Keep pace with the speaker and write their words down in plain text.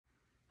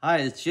Hi,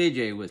 it's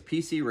JJ with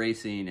PC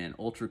Racing and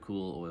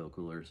UltraCool oil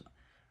coolers.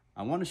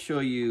 I want to show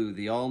you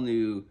the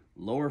all-new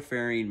lower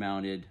fairing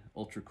mounted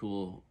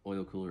UltraCool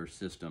oil cooler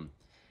system.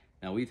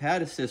 Now, we've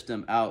had a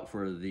system out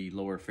for the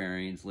lower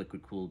fairings,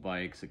 liquid cooled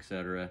bikes,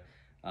 etc.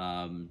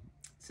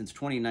 Since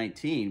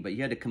 2019, but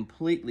you had to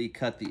completely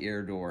cut the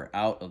air door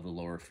out of the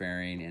lower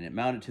fairing, and it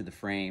mounted to the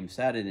frame,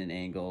 sat at an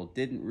angle,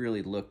 didn't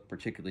really look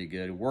particularly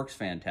good. It works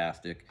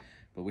fantastic.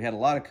 But we had a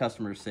lot of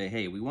customers say,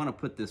 hey, we want to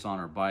put this on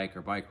our bike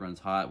runs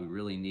hot, we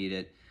really need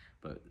it,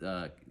 but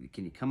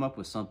can you come up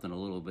with something a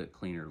little bit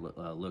cleaner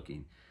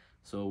looking?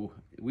 So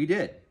we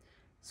did.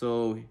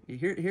 So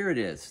here it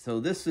is. So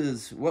this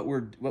is what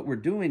we're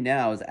doing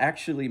now, is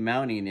actually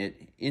mounting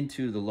it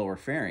into the lower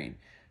fairing.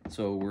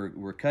 So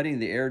we're cutting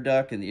the air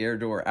duct and the air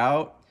door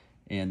out,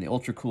 and the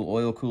UltraCool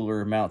oil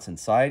cooler mounts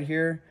inside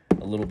here.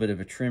 A little bit of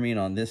a trimming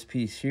on this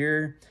piece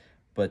here.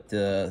 But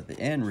the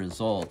end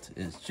result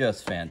is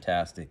just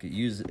fantastic. It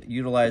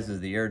utilizes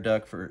the air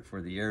duct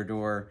for the air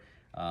door.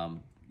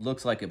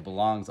 Looks like it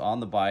belongs on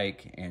the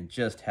bike and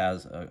just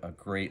has a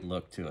great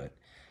look to it.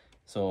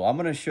 So I'm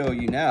going to show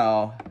you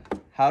now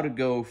how to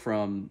go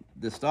from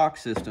the stock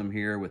system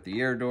here with the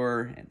air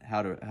door and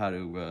how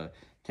to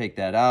take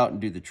that out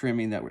and do the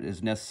trimming that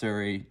is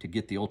necessary to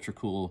get the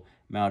UltraCool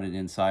mounted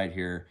inside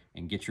here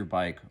and get your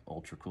bike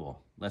ultra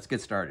cool. Let's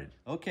get started.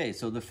 Okay,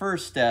 so the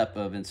first step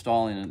of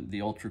installing the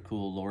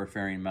UltraCool lower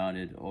fairing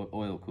mounted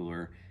oil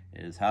cooler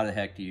is how the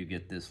heck do you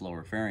get this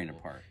lower fairing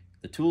apart?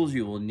 The tools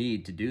you will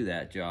need to do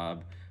that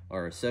job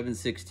are a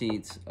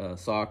 7/16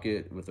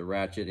 socket with a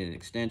ratchet and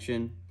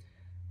extension,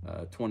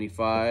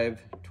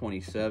 25,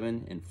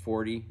 27, and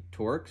 40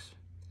 Torx,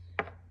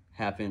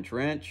 1/2-inch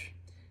wrench,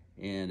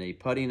 and a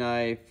putty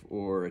knife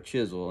or a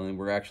chisel, and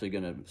we're actually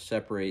going to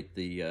separate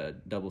the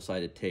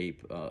double-sided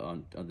tape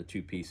on the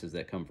two pieces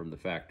that come from the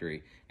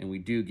factory, and we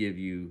do give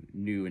you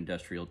new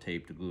industrial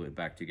tape to glue it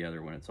back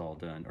together when it's all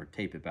done, or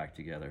tape it back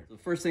together. The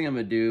first thing I'm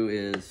going to do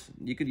is,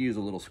 you could use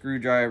a little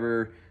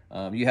screwdriver,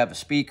 you have a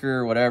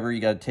speaker, whatever, you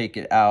got to take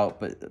it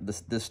out, but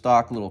this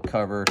stock little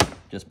cover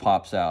just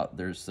pops out.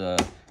 There's a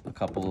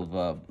couple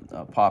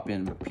of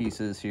pop-in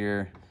pieces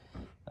here.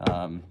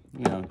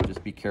 You know,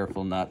 just be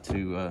careful not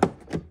to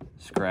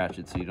scratch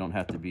it, so you don't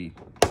have to be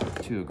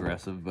too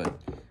aggressive, but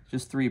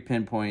just 3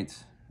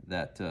 pinpoints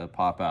that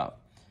pop out,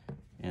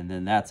 and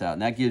then that's out,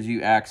 and that gives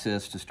you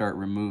access to start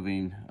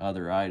removing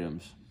other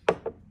items.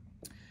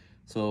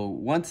 So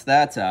once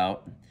that's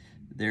out,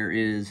 there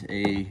is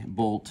a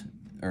bolt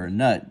or a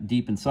nut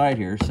deep inside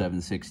here,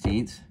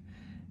 7/16,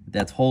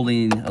 that's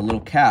holding a little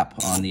cap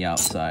on the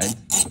outside.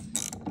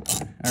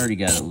 I already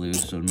got it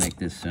loose, so to make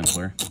this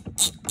simpler,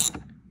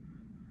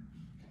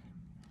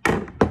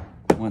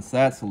 once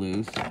that's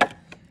loose,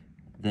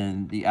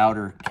 then the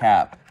outer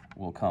cap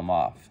will come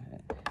off,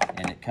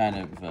 and it kind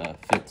of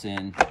fits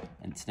in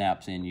and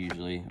snaps in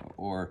usually,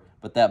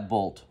 but that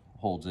bolt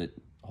holds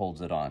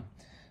it on.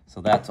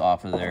 So that's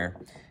off of there,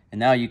 and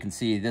now you can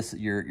see this,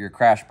 your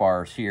crash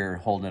bars here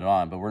holding it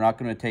on, but we're not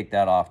going to take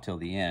that off till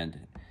the end.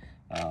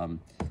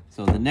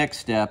 So the next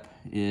step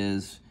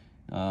is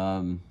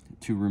to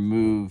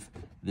remove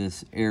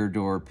this air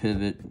door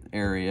pivot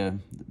area.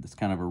 That's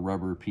kind of a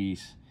rubber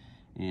piece.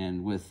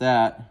 And with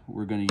that,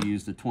 we're going to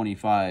use the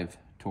 25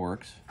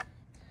 Torx.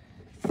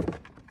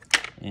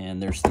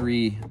 And there's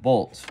 3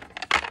 bolts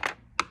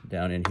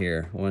down in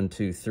here. 1,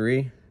 2,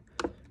 3.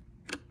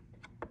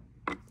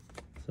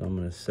 So I'm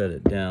going to set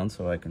it down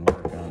so I can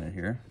work on it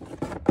here.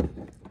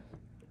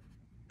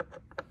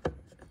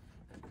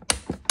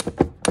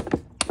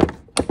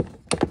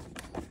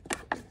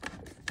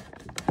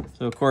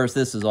 So of course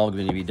this is all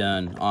going to be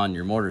done on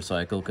your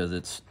motorcycle because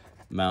it's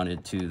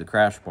mounted to the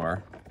crash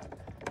bar.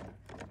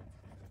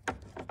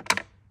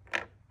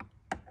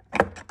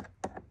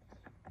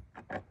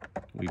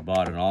 We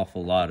bought an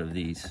awful lot of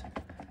these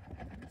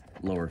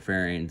lower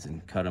fairings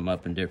and cut them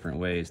up in different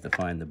ways to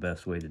find the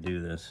best way to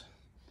do this.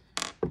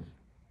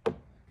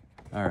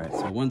 All right,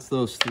 so once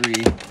those 3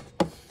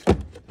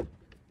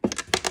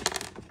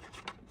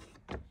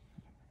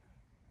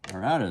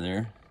 are out of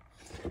there,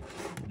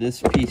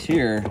 this piece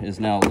here is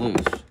now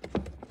loose.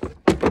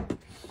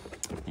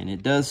 And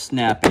it does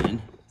snap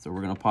in, so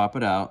we're gonna pop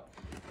it out.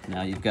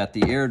 Now you've got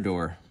the air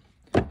door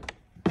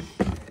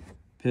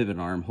pivot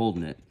arm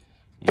holding it.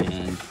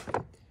 And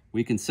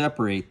we can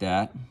separate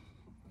that.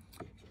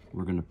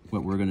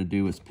 What we're gonna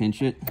do is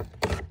pinch it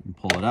and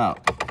pull it out.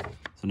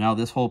 So now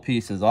this whole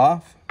piece is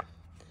off.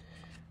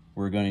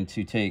 We're going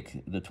to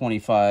take the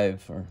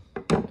 25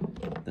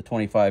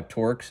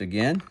 Torx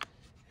again,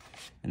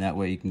 and that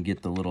way you can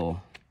get the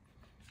little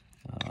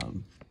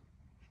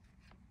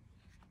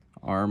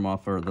arm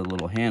off, or the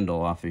little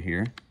handle off of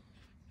here.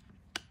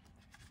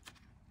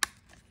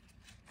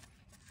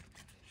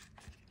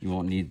 You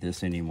won't need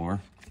this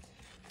anymore.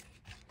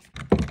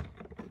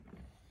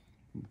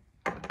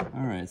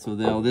 All right, so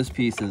now this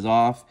piece is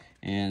off,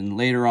 and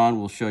later on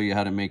we'll show you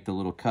how to make the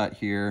little cut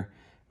here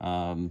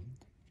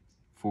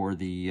for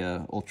the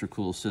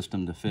UltraCool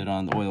system to fit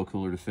on, the oil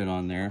cooler to fit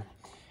on there.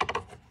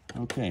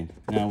 Okay,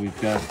 now we've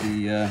got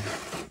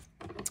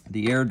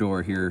the air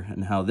door here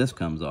and how this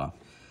comes off.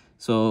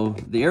 So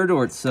the air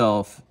door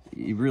itself,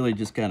 you really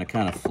just kind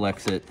of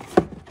flex it.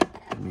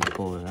 Let me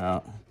pull it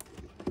out.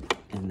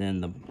 And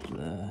then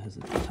is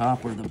it the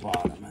top or the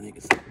bottom? I think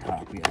it's the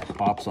top. Yeah, it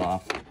pops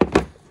off.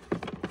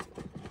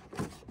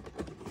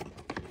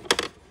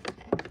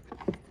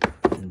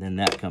 And then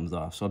that comes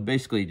off. So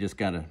basically you just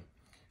gotta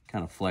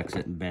kind of flex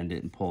it and bend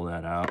it and pull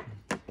that out.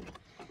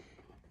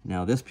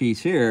 Now this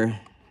piece here,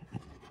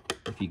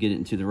 if you get it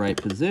into the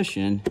right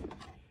position,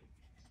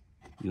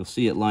 you'll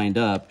see it lined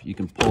up. You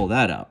can pull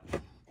that out.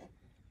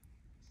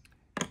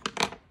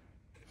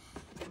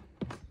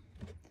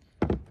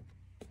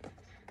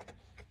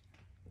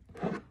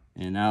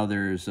 And now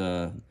there's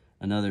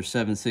another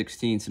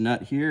 7/16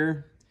 nut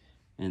here,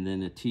 and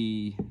then a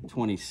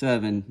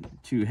T27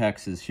 2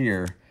 hexes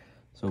here.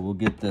 So we'll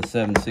get the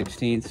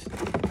 7/16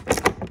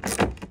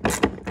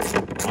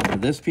 onto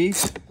this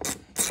piece.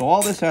 So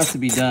all this has to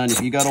be done.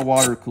 If you got a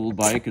water-cooled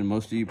bike, and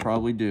most of you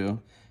probably do,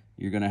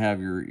 you're going to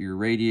have your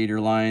radiator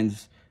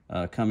lines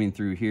coming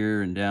through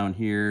here and down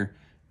here.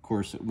 Of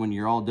course, when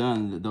you're all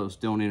done, those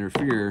don't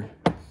interfere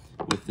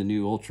with the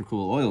new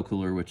UltraCool oil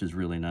cooler, which is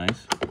really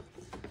nice.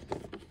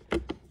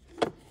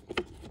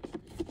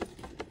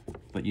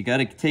 But you got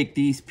to take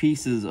these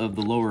pieces of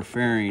the lower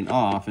fairing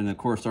off, and of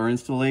course our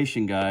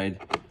installation guide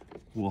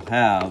will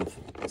have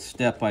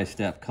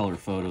step-by-step color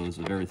photos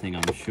of everything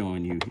I'm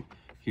showing you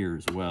here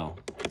as well.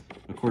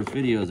 Of course,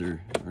 videos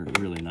are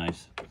really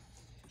nice.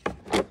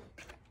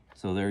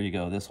 So there you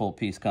go. This whole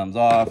piece comes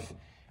off.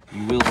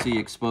 You will see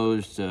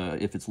exposed,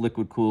 if it's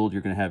liquid cooled,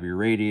 you're going to have your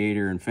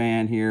radiator and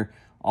fan here.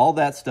 All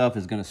that stuff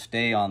is going to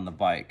stay on the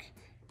bike.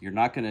 You're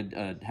not going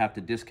to have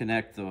to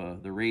disconnect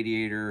the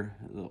radiator,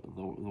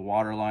 the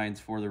water lines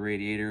for the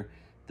radiator.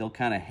 They'll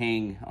kind of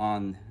hang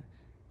on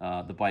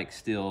the bike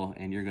still,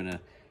 and you're going to,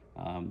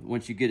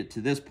 once you get it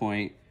to this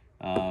point,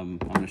 I'm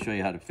going to show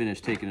you how to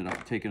finish taking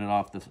it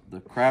off the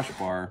crash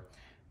bar,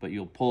 but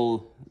you'll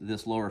pull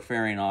this lower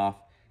fairing off.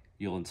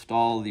 You'll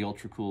install the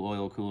UltraCool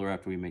oil cooler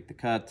after we make the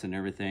cuts and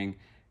everything,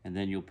 and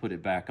then you'll put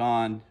it back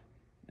on,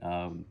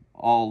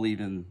 all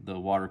leaving the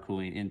water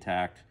cooling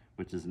intact,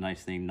 which is a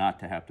nice thing not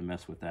to have to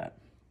mess with that.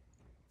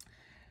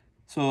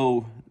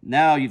 So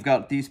now you've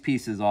got these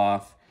pieces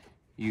off.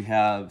 You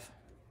have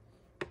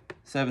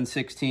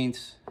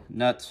 7/16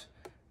 nuts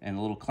and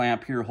a little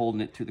clamp here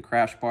holding it to the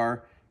crash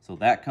bar. So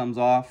that comes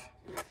off.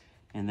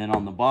 And then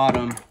on the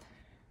bottom,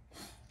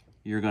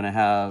 you're going to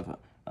have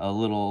a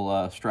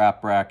little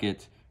strap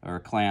bracket or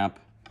clamp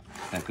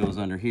that goes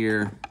under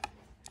here,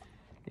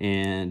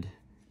 and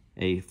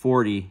a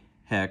 40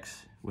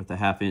 hex with a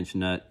 1/2 inch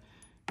nut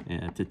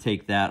to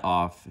take that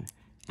off.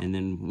 And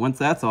then once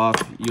that's off,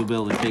 you'll be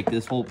able to take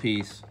this whole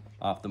piece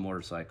off the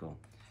motorcycle.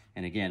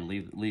 And again,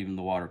 leaving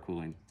the water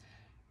cooling.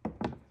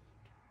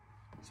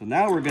 So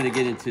now we're going to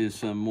get into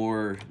some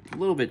more, a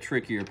little bit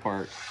trickier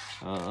part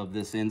of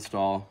this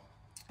install.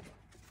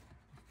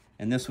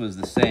 And this was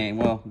the same,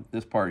 well,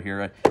 this part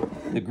here,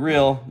 the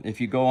grill,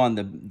 if you go on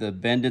the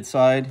bended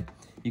side,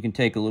 you can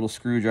take a little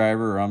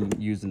screwdriver, or I'm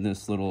using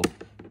this little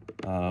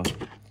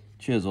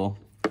chisel,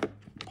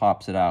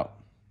 pops it out,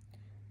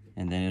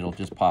 and then it'll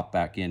just pop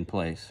back in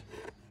place.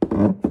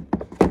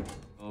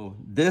 So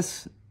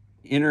this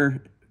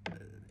inner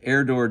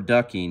air door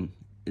ducting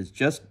is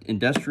just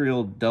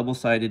industrial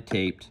double-sided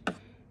taped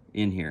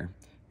in here.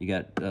 You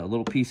got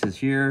little pieces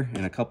here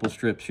and a couple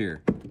strips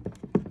here.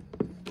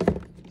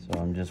 So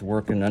I'm just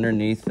working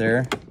underneath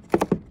there,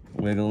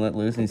 wiggling it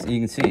loose, and you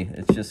can see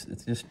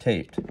it's just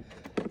taped.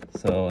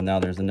 So now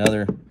there's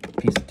another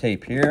piece of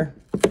tape here.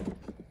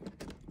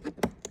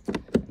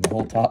 The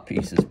whole top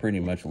piece is pretty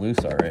much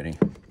loose already.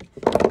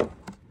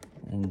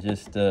 And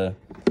just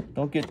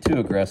don't get too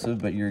aggressive,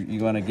 but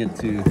you want to get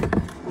to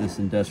this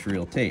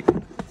industrial tape.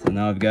 So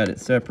now I've got it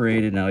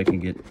separated. Now I can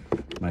get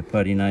my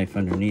putty knife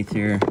underneath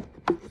here.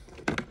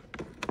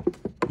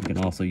 You can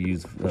also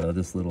use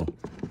this little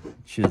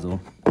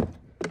chisel.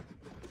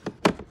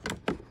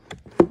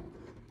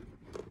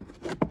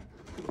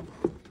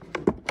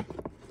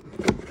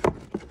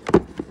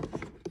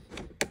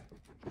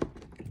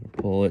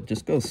 Pull it,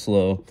 just go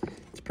slow.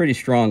 It's pretty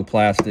strong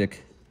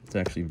plastic. It's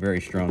actually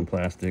very strong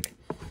plastic.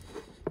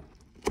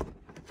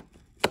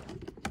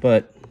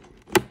 But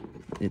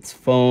it's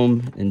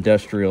foam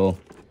industrial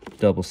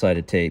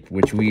double-sided tape,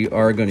 which we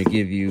are going to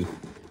give you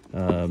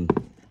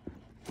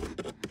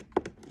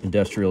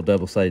industrial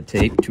double-sided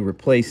tape to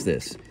replace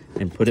this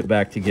and put it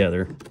back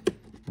together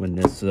when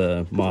this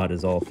mod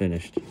is all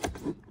finished.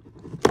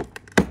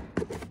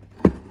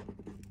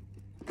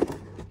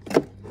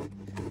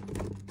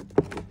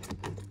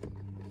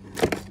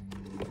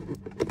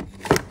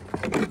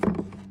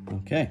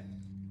 Okay,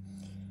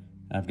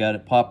 I've got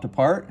it popped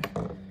apart.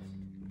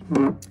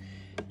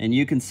 And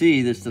you can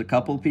see there's a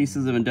couple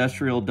pieces of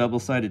industrial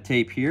double-sided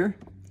tape here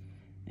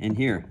and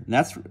here. And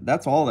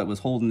that's all that was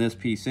holding this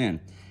piece in.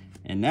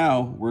 And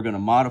now we're going to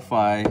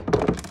modify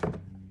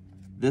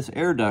this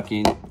air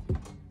ducting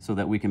so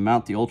that we can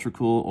mount the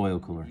UltraCool oil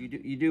cooler.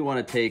 You do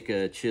want to take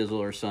a chisel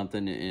or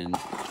something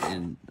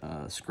and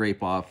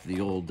scrape off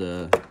the old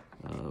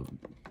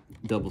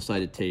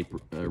double-sided tape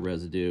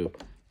residue,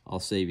 I'll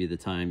save you the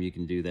time. You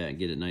can do that and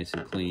get it nice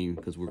and clean,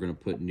 because we're going to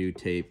put new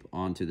tape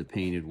onto the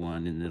painted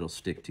one and it'll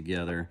stick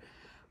together.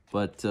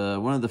 But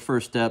one of the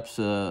first steps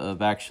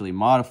of actually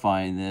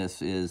modifying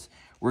this is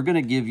we're going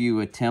to give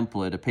you a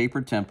template, a paper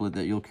template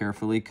that you'll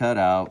carefully cut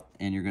out,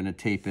 and you're going to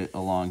tape it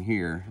along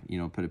here. You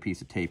know, put a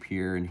piece of tape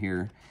here and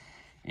here,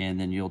 and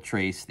then you'll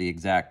trace the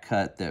exact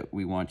cut that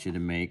we want you to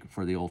make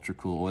for the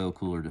UltraCool oil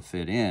cooler to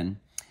fit in.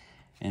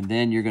 And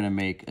then you're going to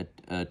make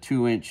a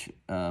 2-inch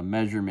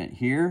measurement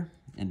here,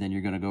 and then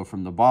you're going to go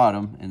from the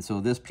bottom. And so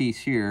this piece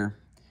here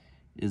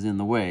is in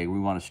the way. We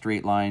want a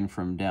straight line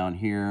from down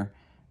here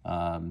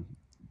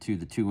to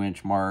the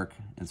 2-inch mark,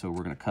 and so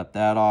we're going to cut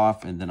that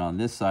off. And then on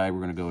this side, we're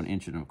going to go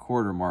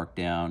 1.25 inch mark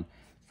down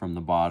from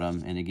the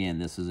bottom, and again,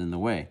 this is in the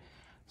way.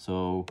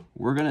 So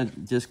we're going to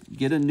just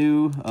get a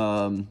new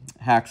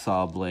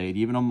hacksaw blade.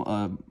 Even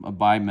a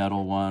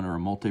bimetal one or a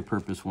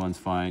multi-purpose one's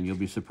fine. You'll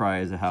be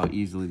surprised at how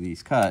easily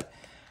these cut.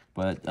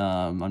 But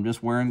I'm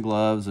just wearing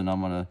gloves, and I'm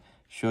going to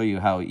show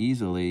you how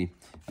easily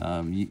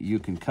you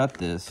can cut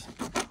this.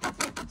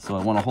 So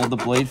I want to hold the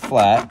blade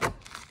flat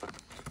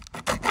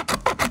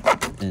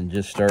and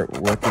just start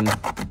working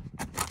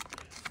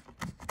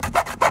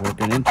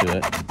into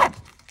it.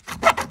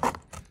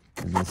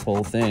 And this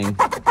whole thing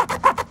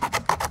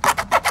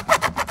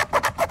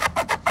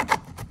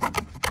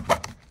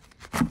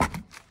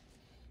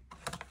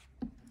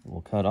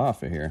will cut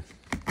off of here.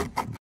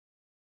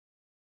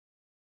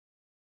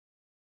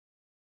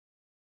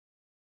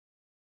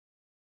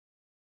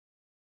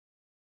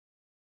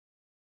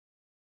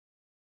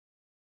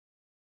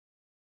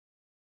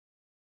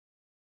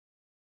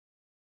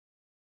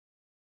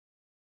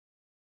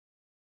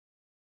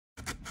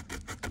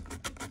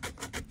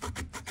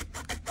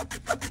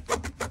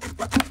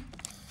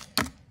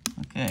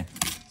 Okay,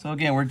 so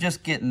again, we're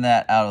just getting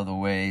that out of the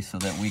way so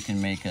that we can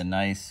make a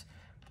nice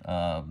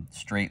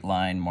straight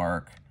line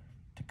mark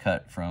to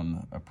cut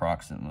from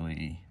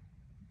approximately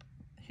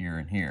here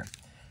and here.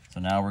 So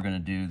now we're going to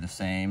do the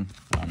same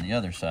on the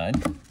other side.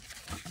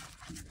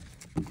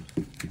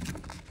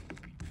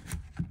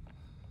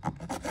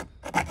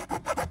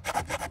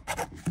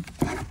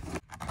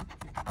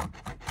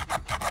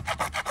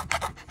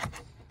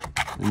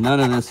 And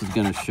none of this is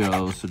going to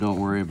show, so don't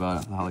worry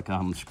about how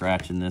I'm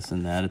scratching this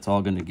and that. It's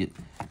all going to get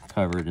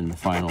covered in the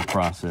final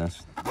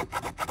process.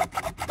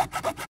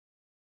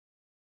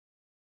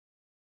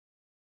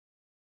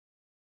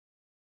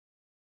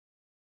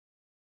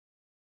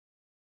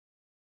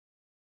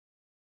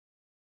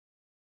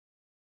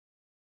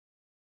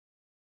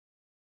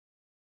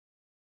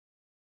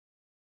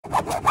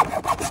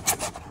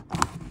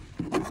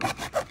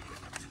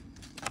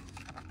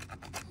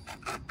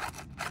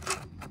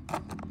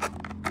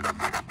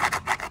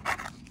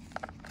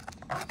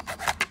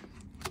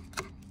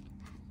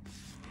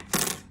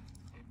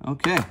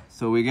 Okay,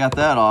 so we got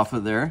that off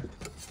of there.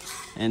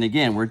 And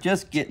again, we're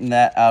just getting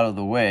that out of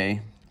the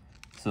way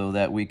so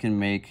that we can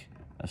make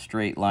a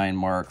straight line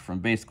mark from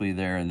basically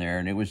there and there.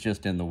 And it was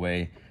just in the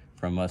way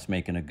from us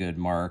making a good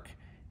mark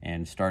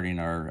and starting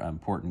our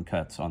important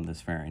cuts on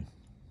this fairing.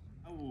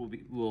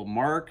 We'll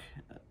mark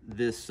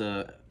this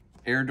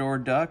air door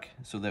duct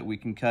so that we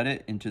can cut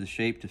it into the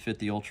shape to fit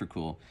the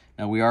UltraCool.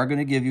 Now we are going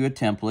to give you a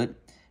template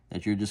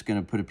that you're just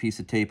going to put a piece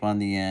of tape on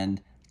the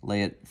end,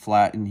 lay it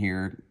flat in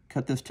here,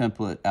 cut this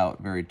template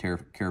out very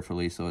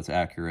carefully so it's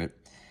accurate,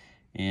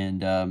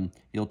 and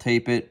you'll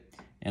tape it.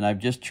 And I've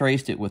just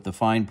traced it with the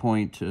fine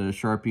point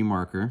Sharpie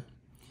marker,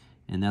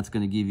 and that's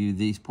going to give you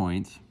these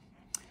points.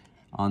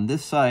 On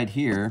this side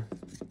here,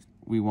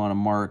 we want to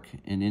mark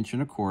 1.25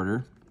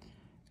 inches,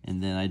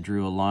 and then I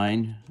drew a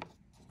line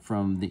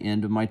from the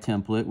end of my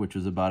template, which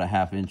is about a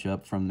 1/2 inch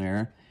up from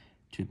there,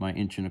 to my 1.25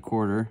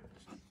 inches.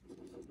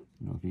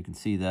 I don't know if you can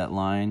see that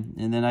line.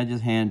 And then I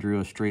just hand drew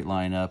a straight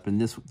line up,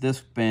 and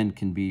this bend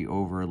can be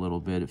over a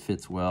little bit. It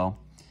fits well.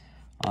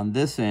 On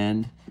this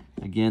end,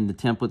 again, the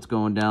template's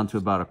going down to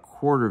about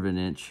 1/4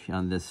 inch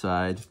on this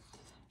side.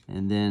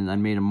 And then I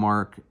made a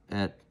mark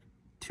at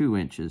 2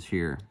 inches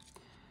here.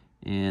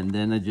 And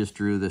then I just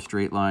drew the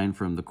straight line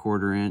from the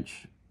 1/4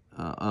 inch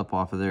up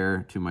off of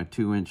there to my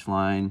 2-inch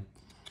line.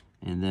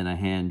 And then I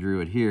hand drew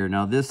it here.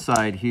 Now this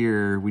side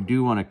here, we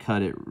do want to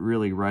cut it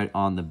really right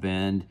on the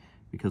bend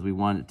because we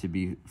want it to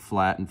be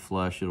flat and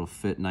flush. It'll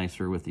fit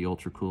nicer with the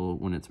UltraCool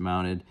when it's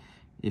mounted.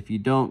 If you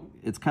don't,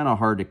 it's kind of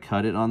hard to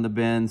cut it on the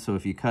bend. So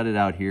if you cut it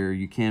out here,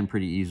 you can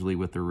pretty easily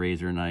with the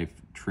razor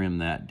knife trim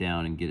that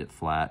down and get it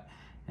flat,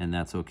 and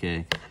that's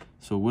okay.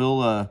 So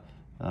we'll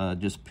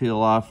just peel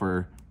off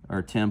our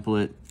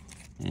template,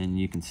 and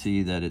you can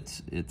see that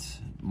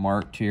it's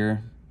marked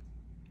here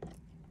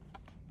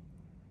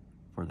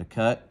for the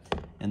cut.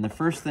 And the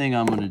first thing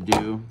I'm going to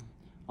do,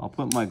 I'll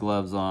put my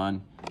gloves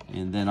on,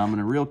 and then I'm going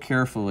to real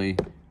carefully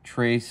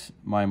trace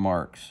my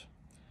marks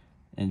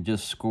and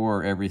just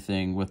score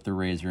everything with the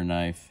razor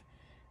knife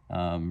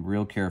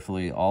real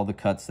carefully, all the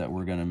cuts that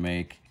we're going to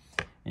make.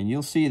 And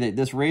you'll see that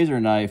this razor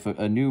knife,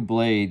 a new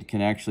blade,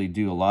 can actually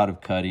do a lot of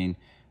cutting,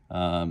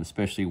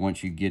 especially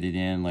once you get it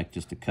in, like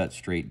just to cut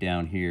straight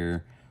down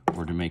here,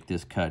 or to make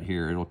this cut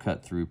here. It'll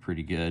cut through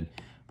pretty good.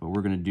 But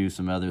we're going to do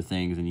some other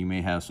things, and you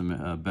may have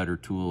some better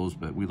tools,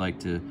 but we like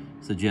to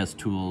suggest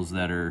tools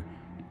that are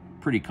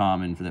pretty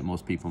common that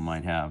most people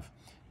might have.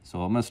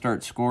 So I'm going to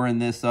start scoring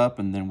this up,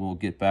 and then we'll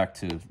get back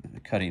to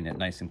cutting it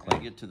nice and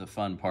clean. Get to the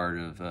fun part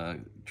of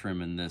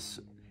trimming this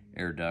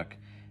air duct.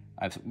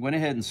 I've went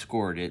ahead and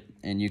scored it,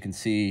 and you can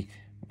see,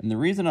 and the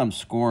reason I'm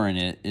scoring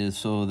it is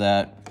so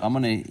that I'm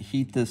going to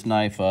heat this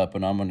knife up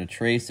and I'm going to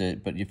trace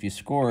it, but if you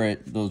score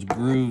it, those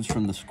grooves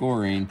from the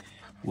scoring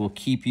will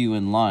keep you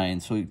in line.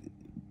 So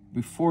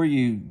before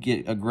you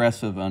get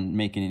aggressive on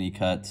making any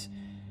cuts,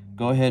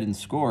 go ahead and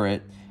score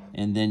it,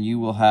 and then you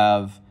will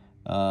have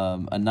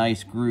a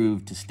nice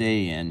groove to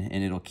stay in,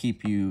 and it'll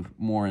keep you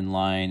more in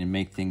line and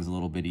make things a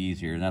little bit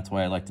easier. And that's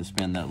why I like to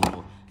spend that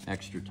little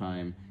extra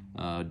time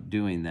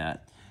doing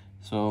that.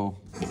 So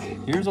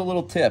here's a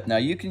little tip. Now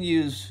you can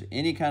use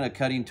any kind of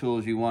cutting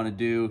tools you want to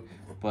do,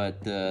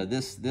 but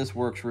this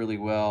works really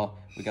well.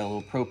 We got a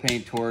little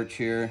propane torch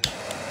here,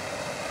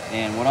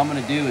 and what I'm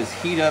going to do is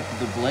heat up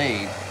the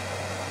blade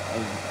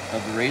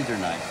of the razor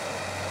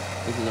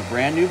knife. This is a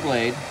brand new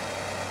blade,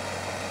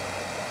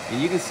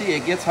 and you can see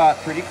it gets hot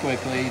pretty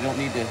quickly. You don't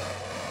need to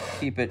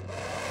keep it,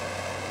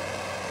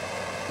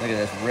 look at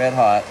this, red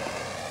hot.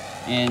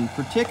 And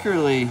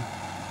particularly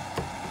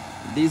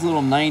these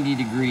little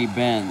 90-degree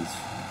bends,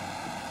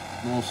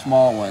 little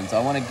small ones,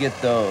 I want to get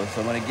those.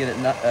 So I'm going to get it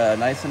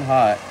nice and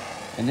hot,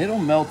 and it'll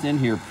melt in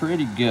here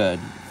pretty good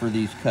for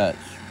these cuts.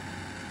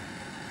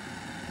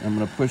 I'm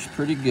going to push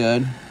pretty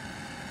good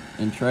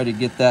and try to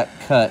get that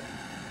cut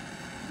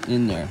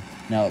in there.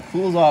 Now it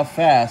cools off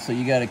fast, so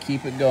you got to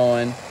keep it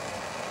going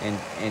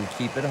and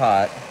keep it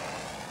hot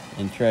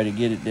and try to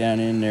get it down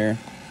in there.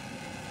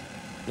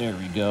 There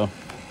we go.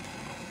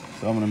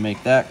 So I'm going to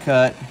make that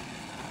cut,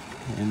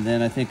 and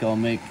then I think I'll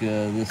make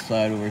this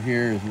side over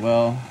here as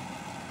well.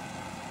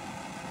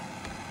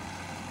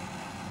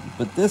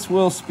 But this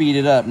will speed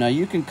it up. Now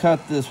you can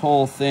cut this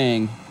whole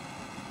thing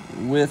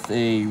with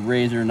a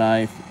razor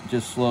knife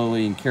just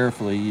slowly and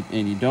carefully,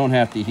 and you don't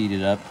have to heat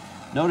it up.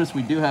 Notice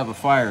we do have a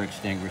fire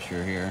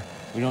extinguisher here.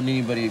 We don't need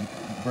anybody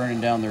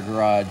burning down their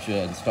garage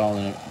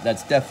installing it.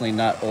 That's definitely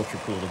not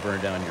UltraCool to burn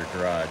down your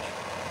garage.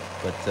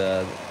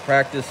 But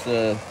practice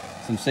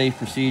some safe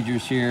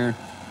procedures here,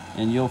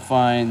 and you'll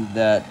find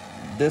that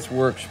this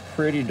works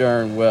pretty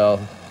darn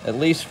well, at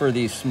least for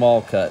these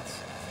small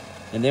cuts.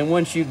 And then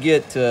once you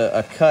get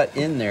a cut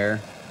in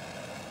there,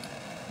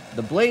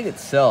 the blade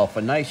itself,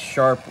 a nice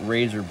sharp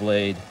razor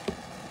blade,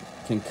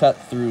 can cut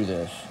through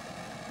this.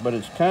 But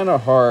it's kind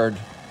of hard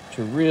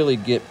to really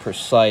get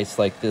precise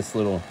like this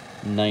little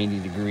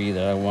 90-degree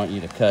that I want you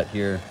to cut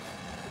here.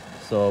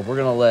 So we're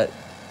gonna let,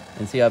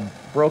 and see I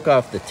broke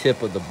off the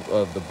tip of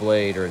the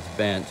blade, or it's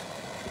bent.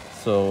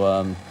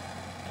 So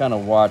kind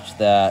of watch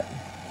that,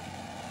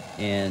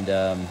 and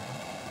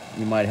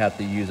you might have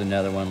to use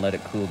another one, let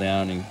it cool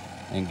down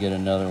and get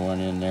another one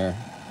in there.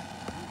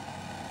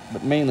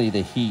 But mainly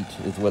the heat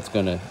is what's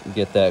gonna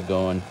get that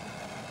going.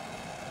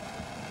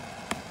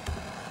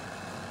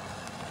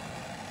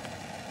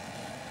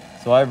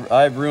 So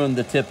I've ruined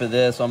the tip of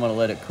this. I'm going to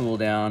let it cool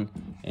down,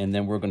 and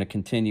then we're going to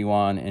continue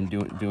on and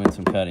doing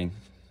some cutting.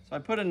 So I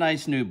put a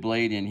nice new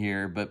blade in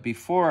here, but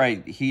before I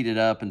heat it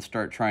up and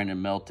start trying to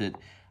melt it,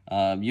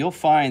 you'll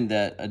find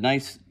that a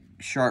nice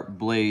sharp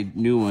blade,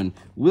 new one,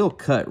 will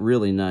cut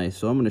really nice.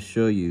 So I'm going to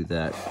show you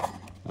that.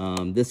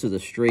 This is a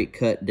straight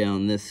cut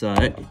down this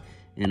side,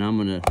 and I'm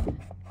going to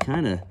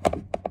kind of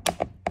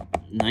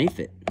knife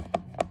it.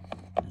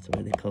 That's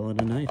why they call it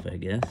a knife, I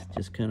guess.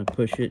 Just kind of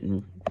push it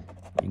and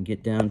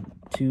get down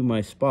to my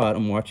spot.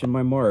 I'm watching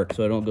my mark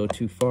so I don't go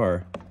too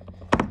far.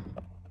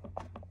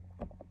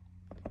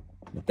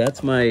 But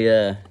that's my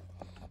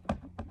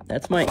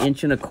 1.25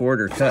 inch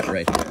cut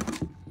right there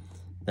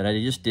that I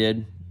just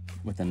did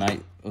with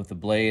the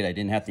blade. I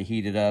didn't have to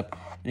heat it up.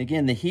 And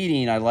again, the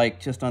heating I like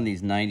just on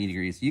these 90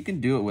 degrees. You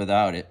can do it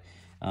without it.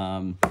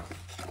 I'm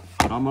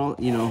all,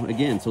 you know,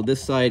 again, so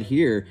this side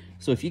here.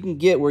 So if you can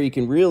get where you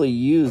can really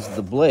use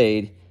the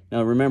blade.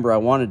 Now remember, I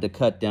wanted to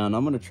cut down.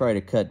 I'm going to try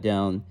to cut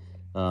down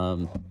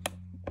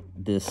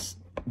this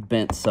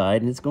bent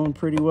side, and it's going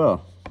pretty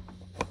well.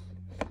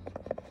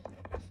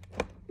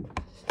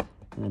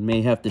 I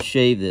may have to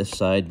shave this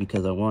side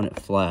because I want it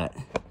flat,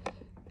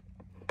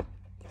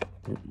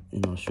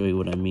 and I'll show you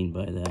what I mean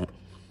by that.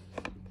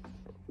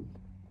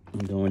 I'm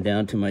going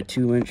down to my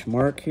 2-inch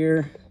mark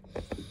here.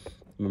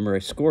 Remember, I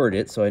scored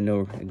it so I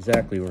know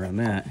exactly where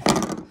I'm at.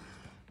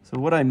 So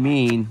what I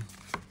mean,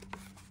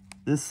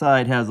 this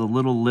side has a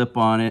little lip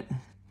on it,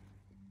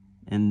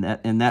 and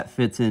that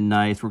fits in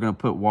nice. We're going to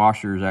put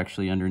washers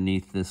actually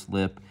underneath this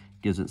lip,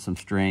 gives it some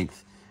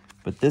strength.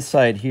 But this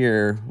side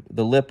here,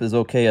 the lip is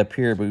okay up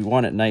here, but we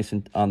want it nice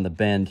and on the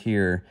bend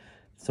here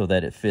so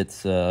that it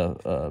fits,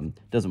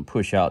 doesn't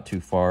push out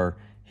too far,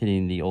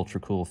 hitting the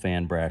UltraCool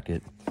fan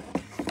bracket.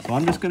 So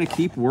I'm just going to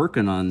keep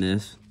working on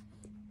this.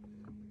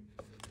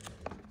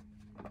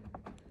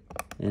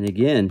 And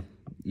again,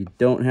 you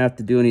don't have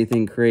to do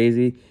anything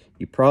crazy.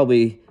 You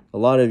probably, a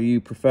lot of you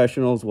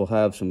professionals will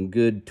have some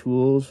good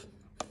tools.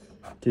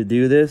 to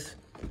do this,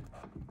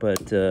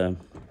 but yeah,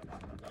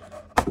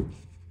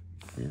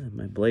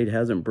 my blade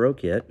hasn't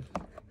broke yet.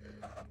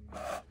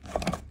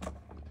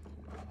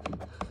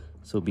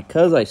 So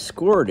because I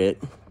scored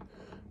it,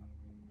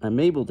 I'm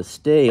able to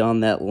stay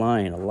on that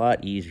line a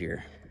lot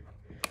easier.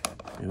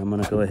 And I'm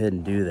gonna go ahead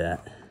and do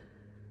that.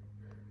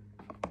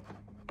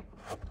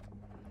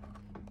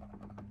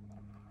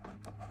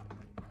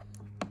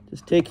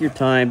 Just take your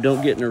time,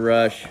 don't get in a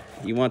rush.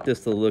 You want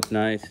this to look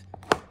nice.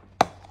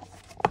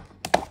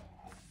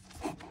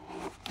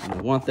 And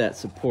I want that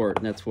support,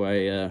 and that's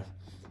why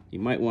you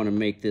might want to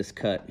make this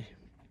cut,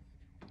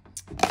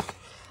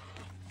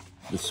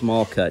 the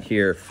small cut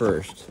here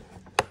first.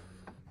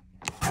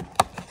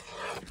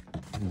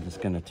 I'm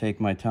just gonna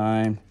take my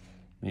time,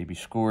 maybe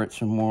score it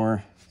some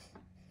more.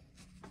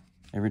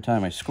 Every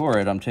time I score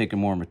it, I'm taking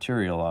more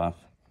material off.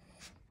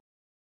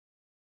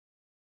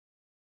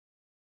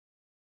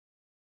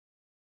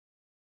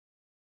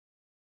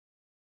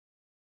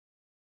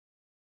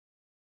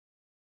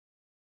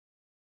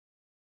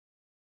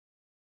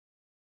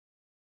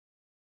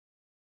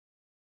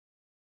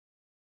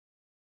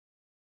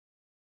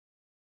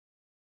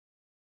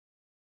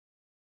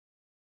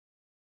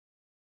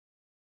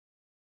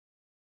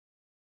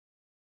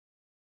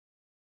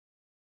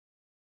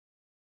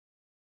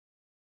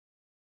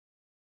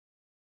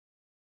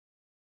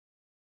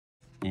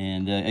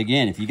 And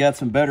again, if you got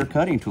some better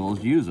cutting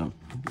tools, use them.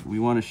 We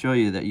want to show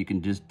you that you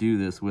can just do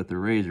this with a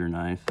razor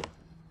knife.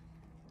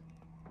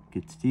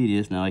 Gets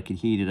tedious. Now I can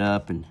heat it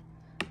up and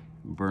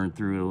burn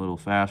through it a little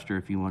faster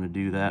if you want to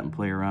do that and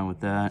play around with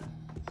that.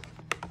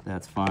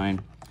 That's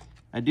fine.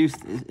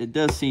 It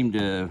does seem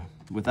to,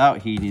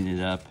 without heating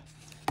it up,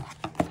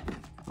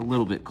 a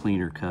little bit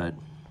cleaner cut.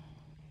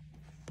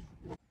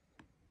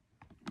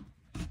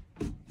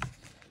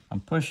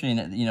 I'm pushing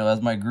it, you know,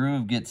 as my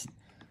groove gets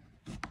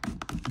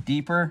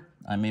deeper,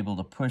 I'm able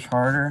to push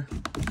harder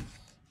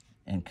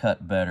and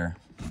cut better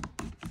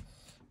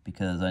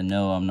because I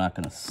know I'm not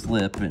going to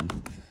slip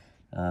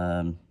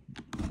and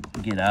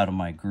get out of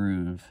my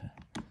groove.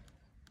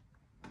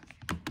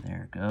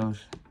 There it goes.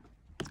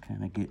 It's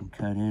kind of getting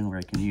cut in where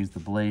I can use the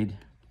blade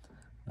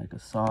like a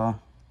saw.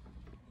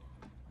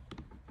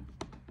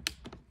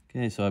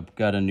 Okay, so I've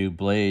got a new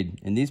blade,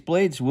 and these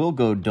blades will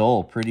go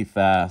dull pretty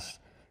fast,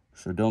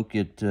 so don't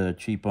get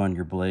cheap on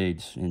your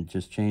blades and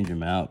just change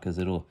them out because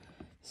it'll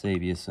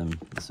save you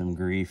some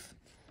grief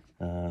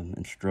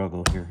and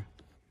struggle here.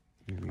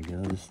 Here we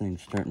go. This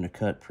thing's starting to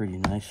cut pretty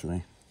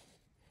nicely.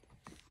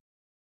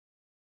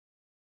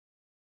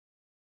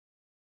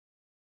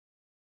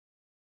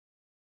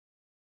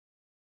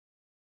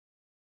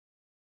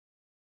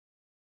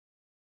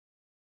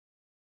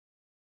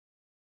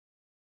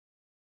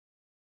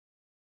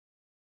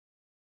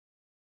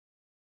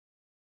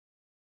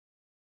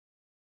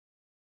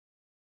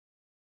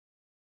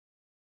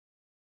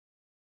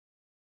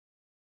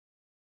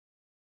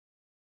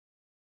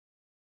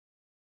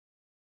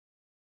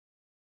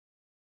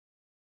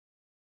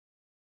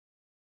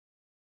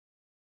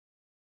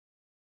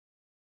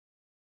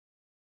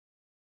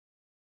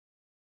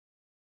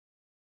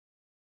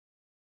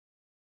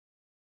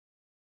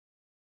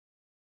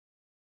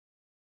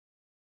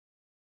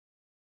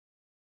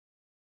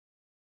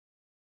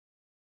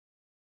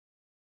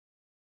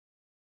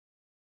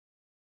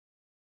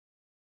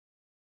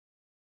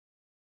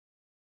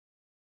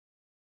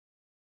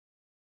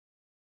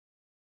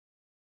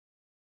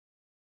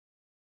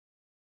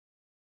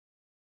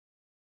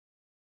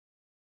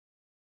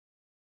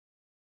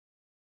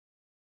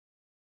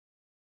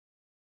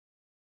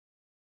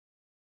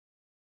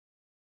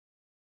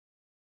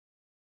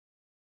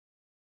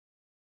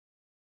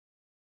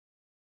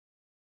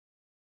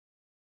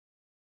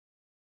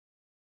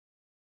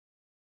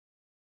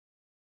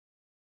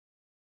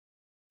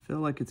 Feel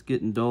like it's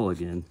getting dull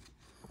again.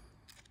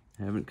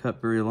 I haven't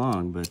cut very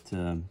long, but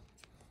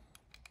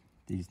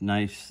these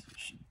nice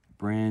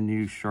brand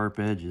new sharp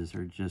edges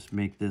are just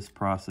make this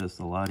process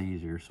a lot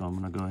easier. So I'm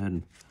gonna go ahead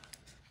and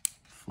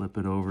flip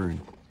it over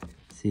and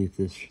see if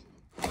this,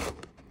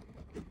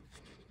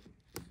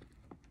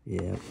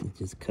 yeah, it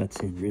just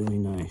cuts in really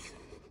nice.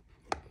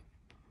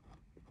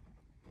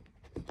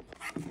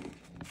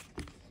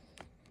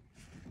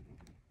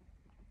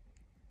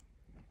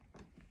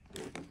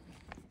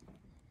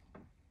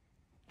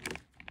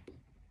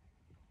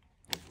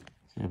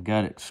 I've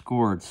got it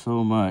scored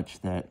so much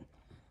that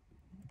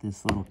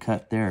this little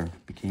cut there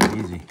became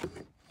easy.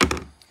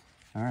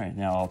 All right,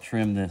 now I'll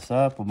trim this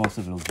up. Well, most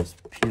of it will just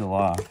peel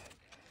off.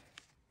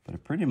 But I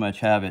pretty much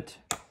have it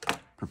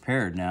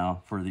prepared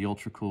now for the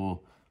UltraCool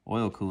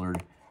oil cooler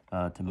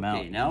to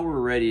mount. Okay, now we're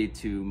ready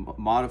to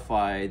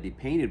modify the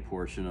painted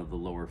portion of the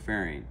lower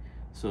fairing.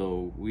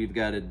 So we've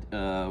got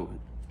to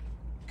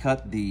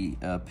cut the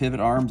pivot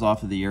arms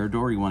off of the air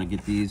door. You want to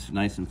get these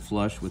nice and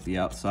flush with the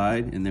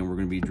outside, and then we're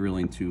going to be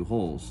drilling 2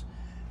 holes.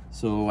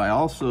 So I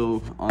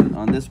also,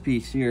 on this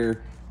piece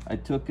here, I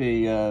took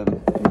a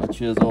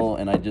chisel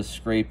and I just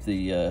scraped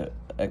the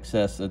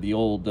excess of the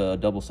old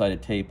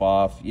double-sided tape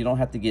off. You don't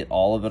have to get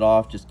all of it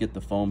off, just get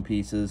the foam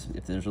pieces.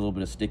 If there's a little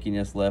bit of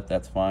stickiness left,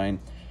 that's fine.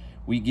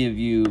 We give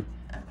you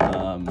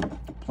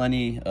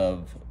plenty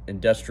of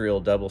industrial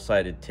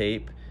double-sided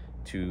tape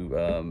to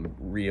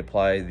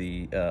reapply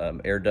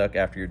the air duct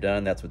after you're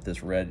done. That's what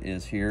this red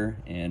is here.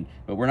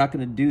 But we're not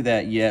going to do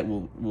that yet.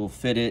 We'll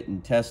fit it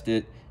and test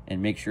it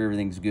and make sure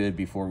everything's good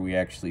before we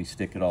actually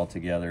stick it all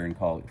together and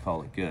call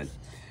it good.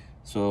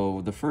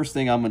 So the first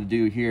thing I'm going to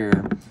do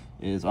here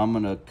is I'm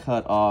going to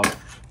cut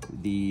off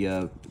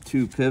the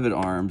 2 pivot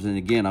arms, and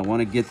again, I want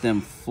to get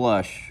them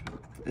flush,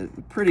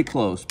 pretty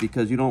close,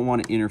 because you don't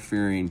want it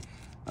interfering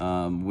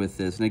with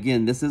this. And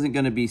again, this isn't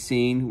going to be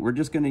seen. We're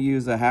just going to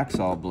use a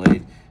hacksaw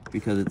blade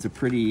because it's a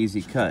pretty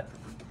easy cut.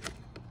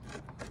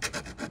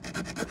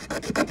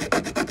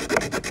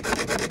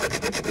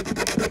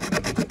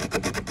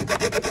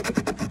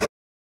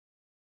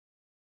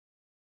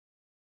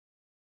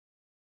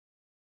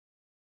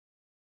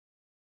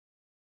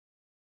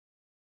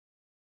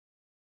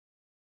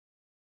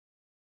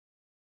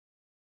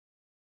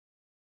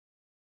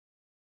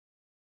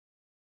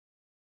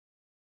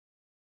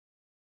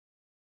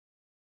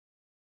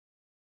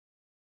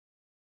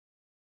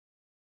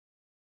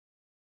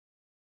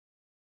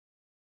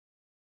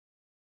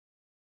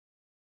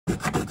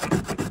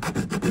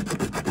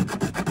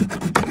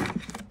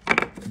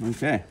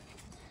 Okay,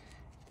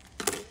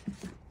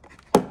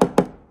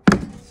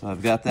 so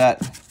I've got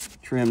that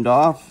trimmed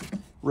off,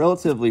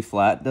 relatively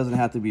flat, doesn't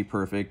have to be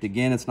perfect.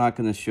 Again, it's not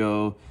going to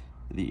show,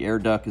 the air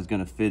duct is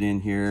going to fit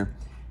in here.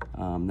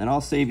 Then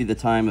I'll save you the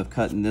time of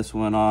cutting this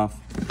one off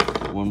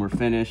when we're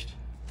finished.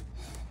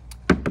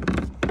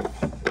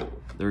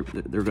 They're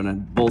going to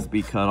both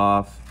be cut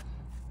off.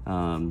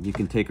 You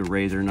can take a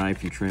razor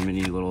knife and trim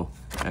any little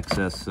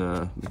excess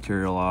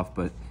material off,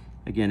 but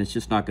again, it's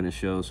just not going to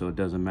show, so it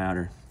doesn't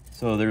matter.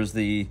 So there's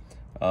the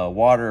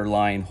water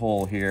line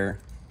hole here,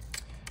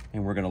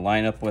 and we're going to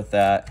line up with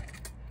that,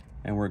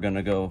 and we're going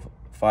to go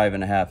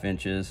 5.5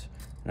 inches,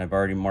 and I've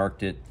already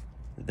marked it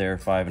there,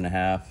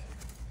 5.5.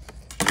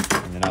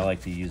 And then I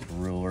like to use a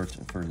ruler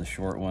for the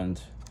short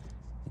ones.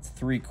 It's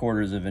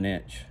 3/4 of an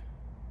inch.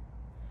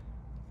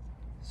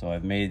 So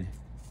I've made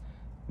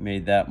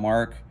that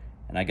mark,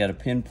 and I got a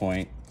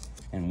pinpoint,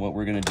 and what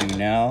we're going to do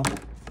now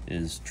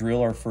is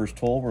drill our first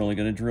hole. We're only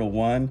going to drill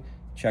one,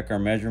 check our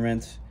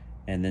measurements,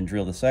 and then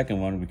drill the second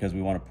one because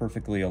we want to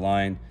perfectly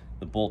align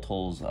the bolt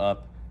holes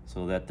up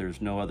so that there's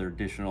no other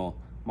additional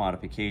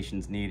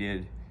modifications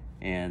needed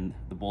and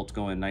the bolts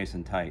go in nice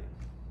and tight.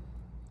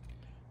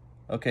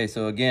 Okay,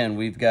 so again,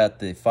 we've got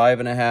the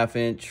 5.5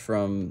 inch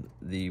from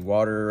the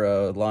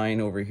water line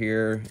over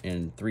here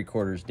and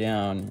 3/4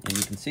 down, and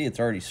you can see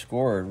it's already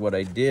scored. What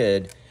I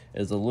did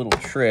is a little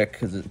trick,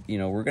 because you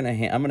know I'm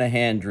gonna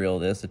hand drill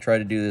this to try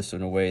to do this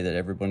in a way that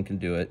everyone can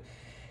do it.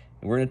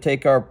 And we're gonna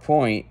take our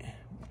point,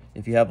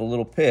 if you have a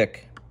little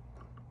pick,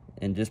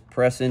 and just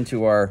press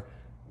into our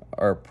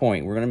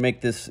point. We're going to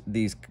make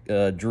these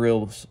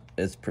drills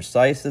as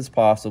precise as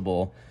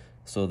possible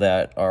so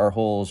that our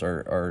holes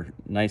are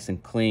nice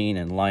and clean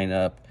and line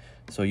up.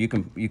 So you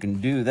can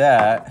do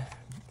that,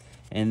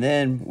 and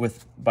then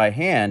by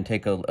hand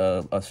take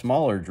a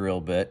smaller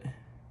drill bit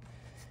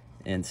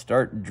and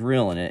start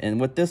drilling it. And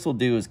what this will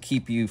do is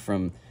keep you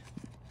from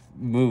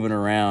moving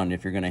around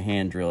if you're going to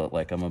hand drill it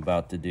like I'm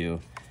about to do.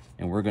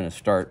 And we're going to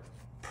start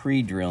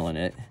pre-drilling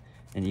it,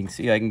 and you can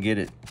see I can get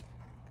it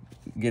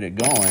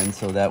going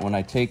so that when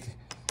I take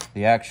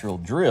the actual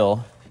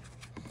drill,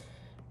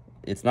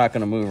 it's not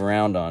going to move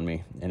around on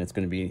me, and it's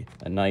going to be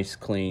a nice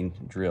clean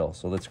drill.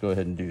 So let's go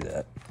ahead and do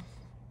that.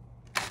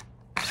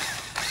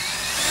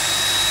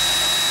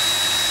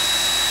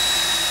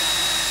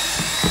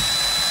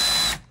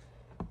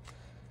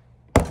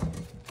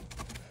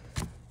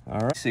 All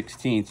right,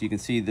 1/16, you can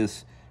see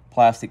this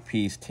plastic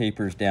piece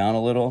tapers down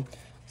a little,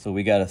 so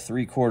we got a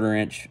 3/4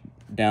 inch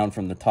down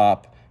from the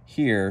top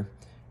here,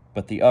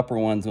 but the upper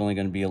one's only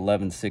going to be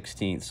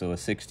 11/16, so a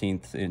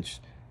 1/16 inch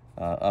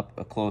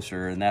up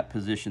closer, and that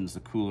positions the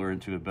cooler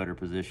into a better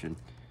position.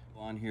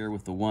 On here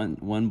with the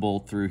one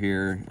bolt through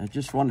here, I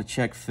just want to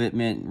check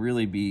fitment,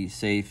 really be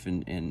safe,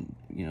 and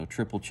you know,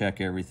 triple check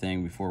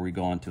everything before we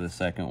go on to the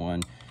second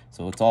one.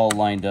 So it's all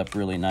lined up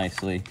really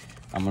nicely.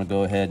 I'm going to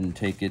go ahead and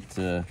take it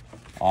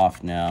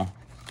off now,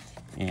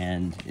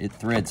 and it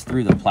threads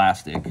through the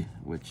plastic,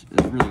 which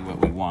is really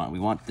what we want. We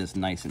want this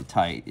nice and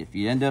tight. If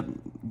you end up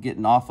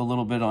getting off a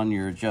little bit on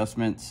your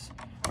adjustments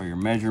or your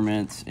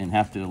measurements and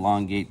have to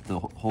elongate the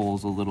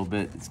holes a little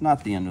bit, it's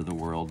not the end of the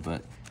world,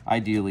 but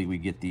ideally we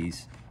get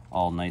these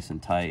all nice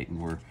and tight, and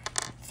we're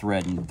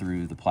threading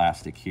through the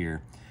plastic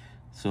here.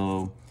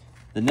 So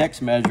the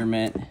next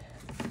measurement,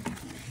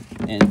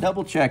 and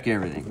double check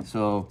everything.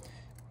 So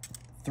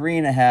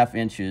 3.5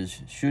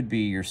 inches should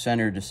be your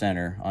center to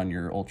center on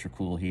your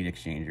UltraCool heat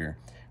exchanger.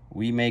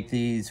 We make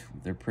these,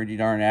 they're pretty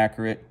darn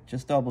accurate.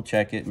 Just double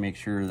check it and make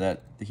sure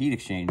that the heat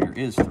exchanger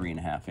is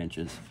 3.5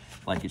 inches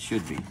like it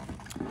should be.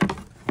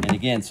 And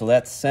again, so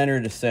that's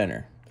center to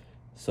center.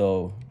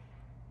 So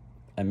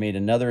I made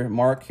another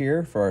mark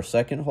here for our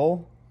second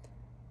hole,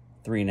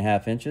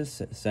 3.5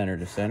 inches, center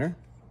to center.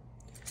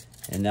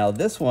 And now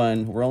this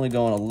one, we're only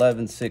going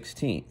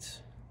 11/16,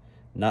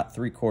 not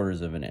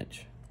 3/4 of an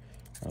inch.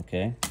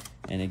 Okay,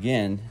 and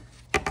again,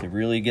 to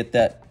really get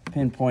that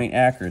pinpoint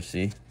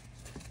accuracy,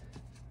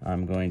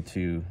 I'm going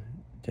to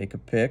take a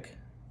pick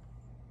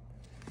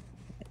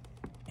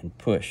and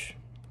push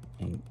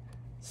and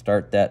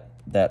start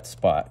that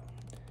spot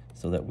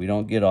so that we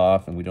don't get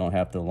off and we don't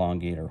have to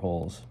elongate our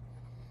holes.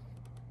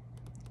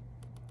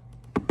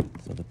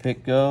 So the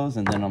pick goes,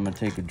 and then I'm going to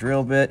take a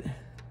drill bit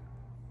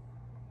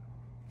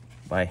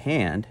by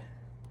hand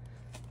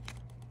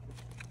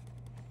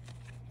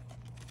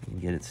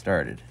and get it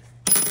started.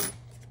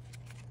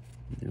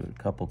 Do it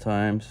a couple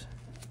times.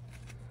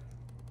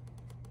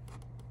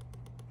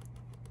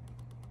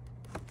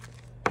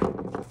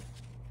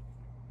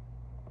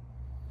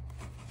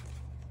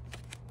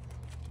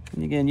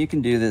 And again, you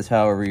can do this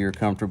however you're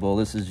comfortable.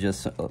 This is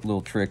just a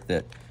little trick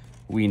that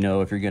we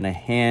know if you're going to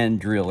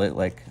hand drill it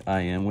like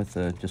I am with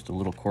just a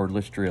little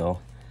cordless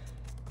drill,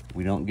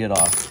 we don't get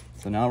off.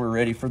 So now we're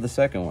ready for the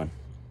second one.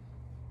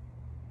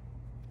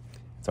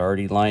 It's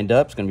already lined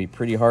up. It's going to be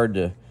pretty hard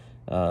to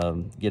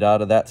get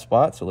out of that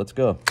spot, so let's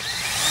go.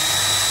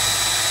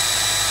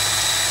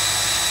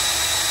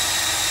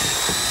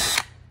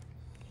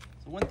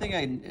 So one thing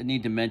I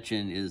need to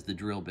mention is the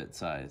drill bit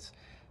size.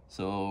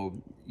 So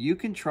you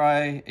can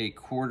try a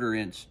 1/4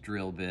 inch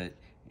drill bit,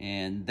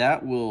 and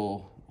that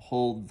will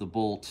hold the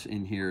bolt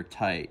in here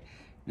tight.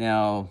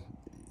 Now,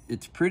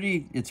 it's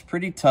pretty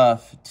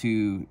tough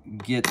to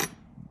get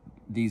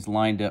these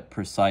lined up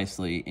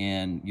precisely,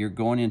 and you're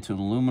going into an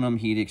aluminum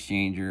heat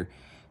exchanger,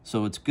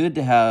 so it's good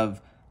to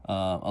have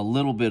a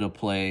little bit of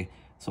play.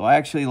 So I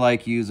actually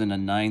like using a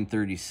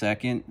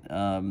 9/32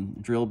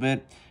 drill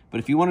bit, but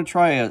if you want to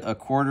try a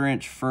 1/4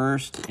 inch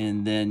first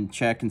and then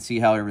check and see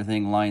how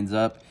everything lines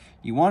up,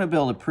 you want to be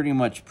able to pretty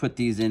much put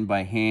these in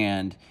by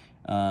hand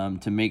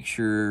to make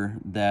sure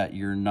that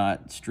you're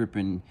not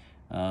stripping,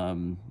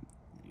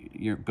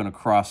 you're going to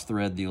cross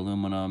thread the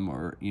aluminum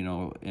or, you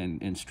know,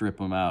 and strip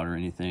them out or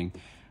anything.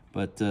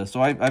 But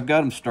so I've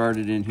got them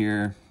started in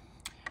here.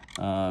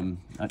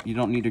 You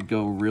don't need to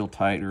go real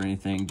tight or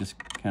anything, just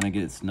kind of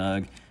get it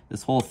snug.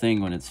 This whole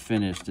thing when it's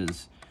finished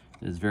is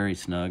very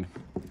snug.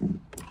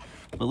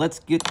 But let's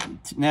get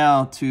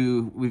now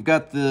to, we've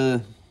got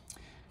the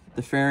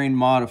fairing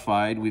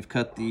modified. We've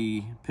cut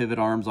the pivot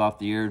arms off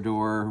the air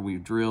door.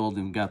 We've drilled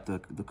and got the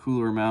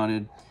cooler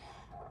mounted.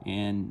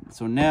 And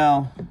so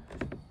now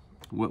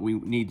what we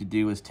need to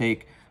do is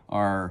take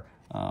our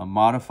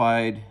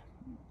modified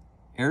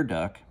air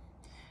duct,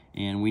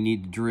 and we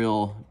need to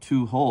drill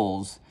 2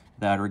 holes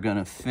that are going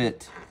to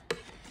fit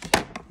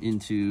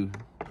into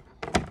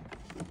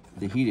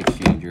the heat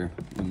exchanger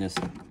when this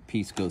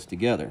piece goes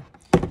together.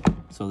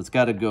 So it's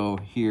got to go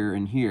here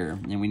and here,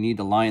 and we need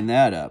to line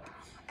that up.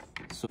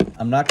 So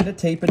I'm not going to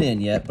tape it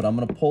in yet, but I'm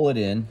going to pull it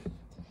in,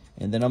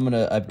 and then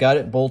I've got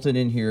it bolted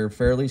in here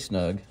fairly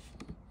snug,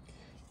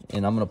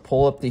 and I'm going to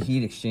pull up the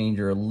heat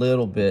exchanger a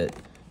little bit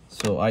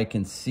so I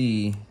can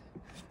see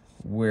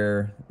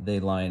where they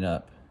line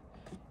up.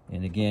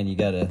 And again,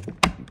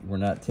 we're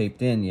not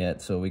taped in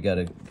yet, so we got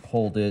to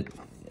hold it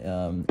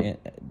and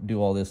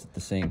do all this at the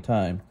same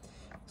time.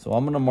 So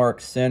I'm going to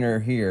mark center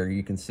here.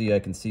 You can see, I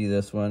can see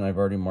this one. I've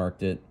already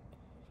marked it.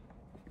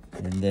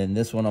 And then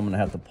this one I'm going to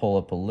have to pull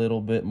up a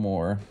little bit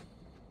more.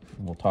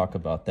 We'll talk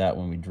about that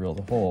when we drill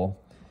the hole.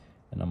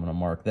 And I'm going to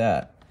mark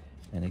that.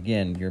 And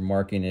again, you're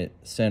marking it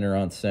center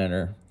on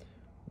center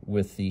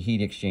with the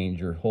heat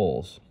exchanger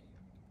holes.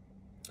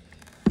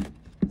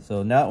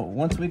 So now,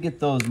 once we get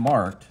those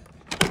marked,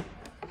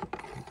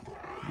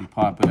 we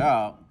pop it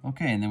out.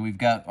 Okay, and then we've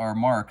got our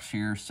marks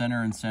here,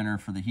 center and center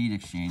for the heat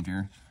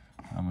exchanger.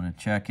 I'm going to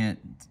check it.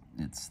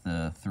 It's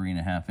the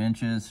 3.5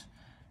 inches.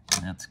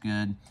 And that's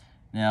good.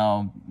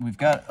 Now, we've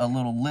got a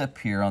little lip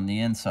here on the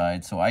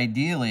inside, so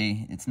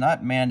ideally, it's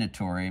not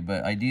mandatory,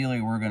 but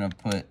ideally we're going to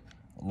put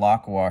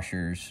lock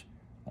washers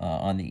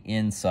on the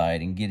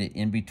inside and get it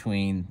in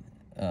between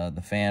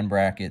the fan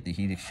bracket, the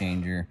heat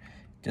exchanger,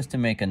 just to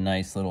make a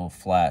nice little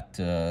flat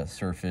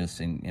surface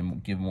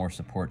and give more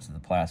support to the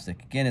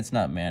plastic. Again, it's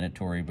not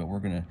mandatory, but we're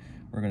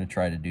gonna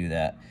try to do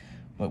that.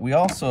 But we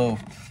also,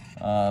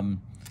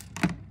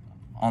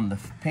 on the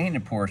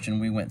painted portion,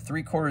 we went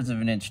 3/4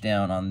 of an inch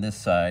down on this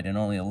side and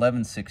only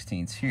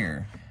 11/16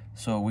 here.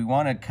 So we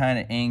want to kind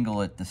of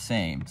angle it the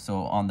same.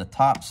 So on the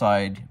top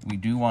side, we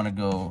do want to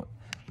go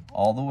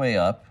all the way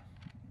up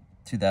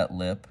to that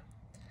lip,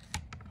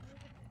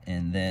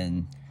 and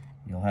then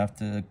you'll have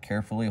to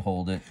carefully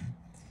hold it.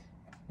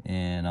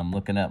 And I'm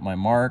looking at my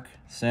mark,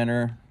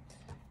 center,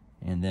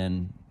 and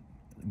then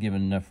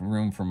giving enough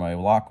room for my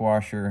lock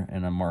washer,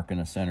 and I'm marking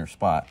a center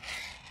spot.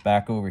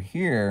 Back over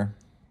here,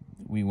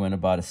 we went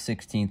about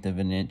 1/16 of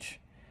an inch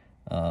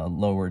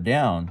lower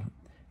down,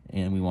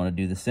 and we want to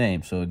do the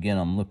same. So again,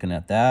 I'm looking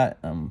at that,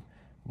 I'm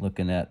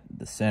looking at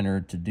the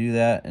center to do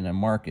that, and I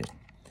mark it.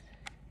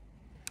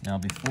 Now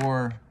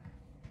before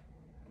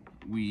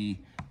we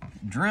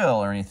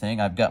drill or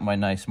anything, I've got my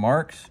nice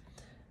marks.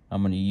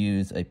 I'm going to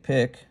use a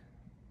pick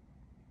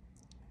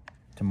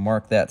to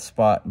mark that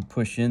spot and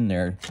push in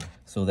there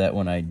so that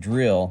when I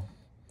drill,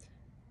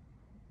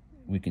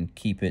 we can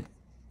keep it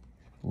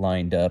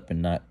lined up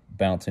and not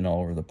bouncing all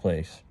over the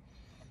place.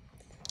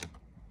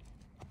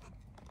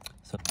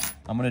 So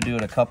I'm going to do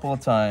it a couple of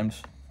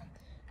times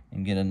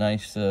and get a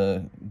nice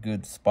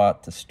good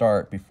spot to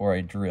start before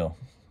I drill.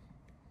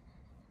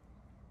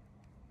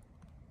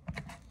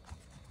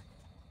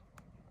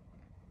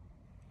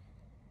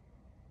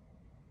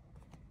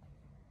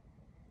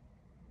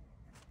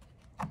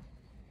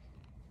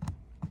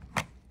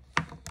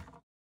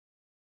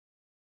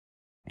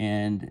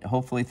 And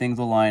hopefully things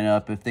will line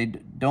up. If they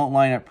don't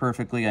line up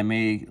perfectly, I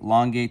may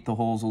elongate the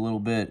holes a little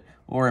bit,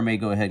 or I may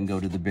go ahead and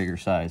go to the bigger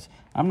size.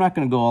 I'm not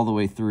going to go all the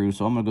way through,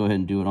 so I'm going to go ahead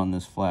and do it on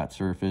this flat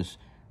surface.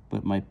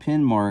 But my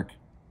pin mark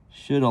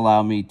should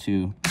allow me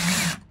to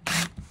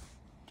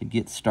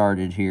get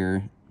started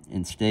here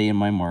and stay in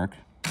my mark.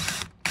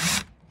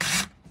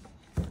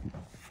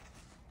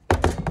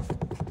 All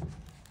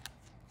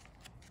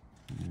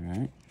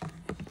right,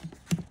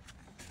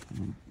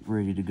 I'm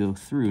ready to go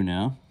through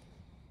now.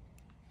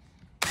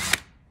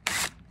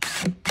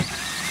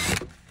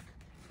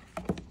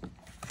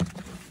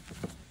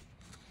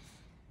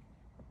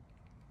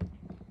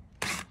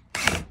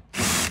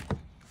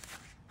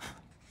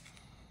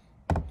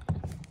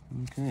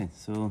 Okay,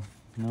 so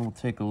now we'll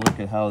take a look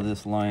at how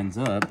this lines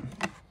up.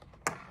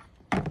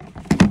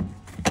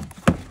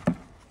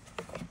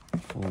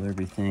 Pull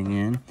everything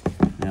in.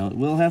 Now it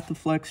will have to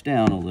flex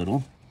down a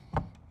little.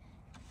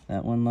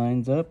 That one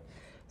lines up.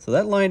 So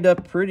that lined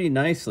up pretty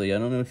nicely. I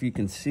don't know if you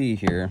can see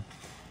here.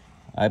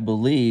 I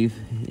believe,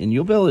 and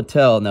you'll be able to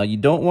tell. Now you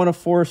don't want to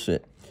force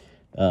it.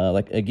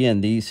 Like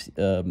again, these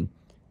the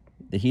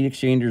heat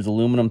exchanger is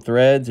aluminum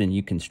threads, and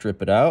you can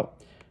strip it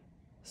out.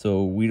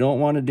 So we don't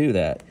want to do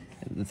that.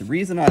 The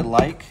reason I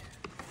like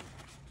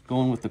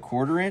going with the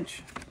 1/4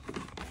 inch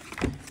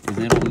is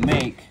it'll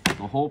make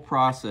the whole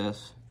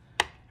process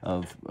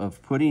of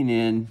putting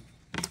in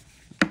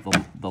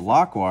the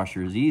lock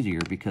washers easier,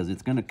 because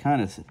it's going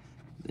to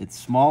it's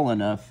small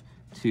enough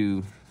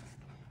to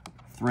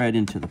thread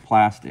into the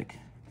plastic.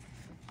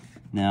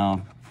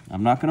 Now,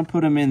 I'm not going to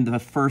put them in the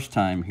first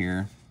time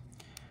here.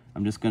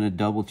 I'm just going to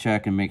double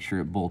check and make sure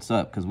it bolts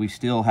up, because we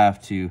still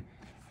have to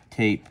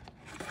tape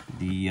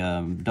the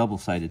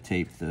double-sided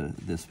tape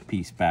this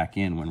piece back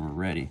in when we're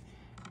ready.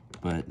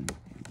 But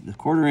the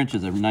 1/4 inch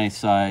is a nice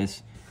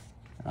size.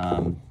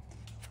 I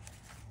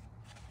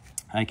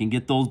can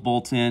get those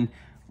bolts in.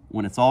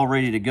 When it's all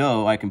ready to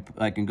go, I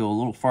can go a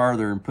little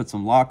farther and put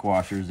some lock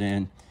washers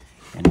in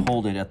and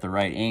hold it at the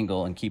right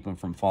angle and keep them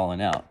from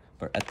falling out.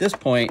 But at this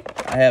point,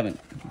 I haven't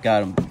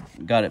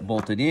got it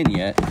bolted in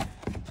yet.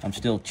 I'm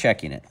still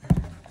checking it.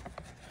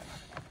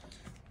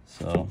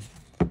 So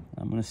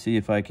I'm going to see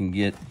if I can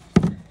get.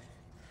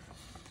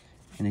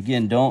 And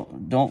again,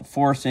 don't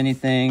force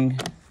anything.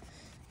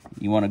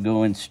 You want to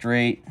go in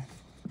straight.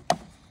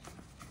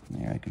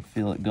 There, I can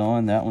feel it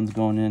going. That one's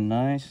going in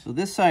nice. So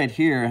this side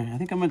here, I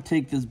think I'm going to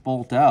take this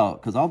bolt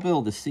out, because I'll be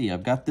able to see.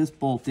 I've got this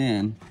bolt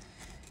in.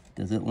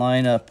 Does it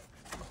line up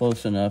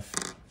close enough?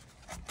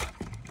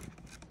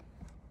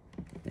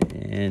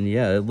 And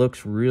yeah, it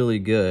looks really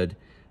good.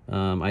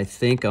 I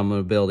think I'm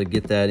going to be able to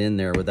get that in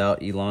there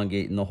without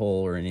elongating the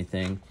hole or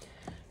anything.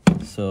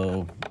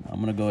 So I'm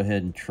going to go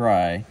ahead and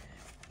try.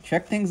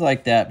 Check things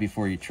like that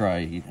before you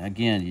try.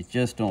 Again, you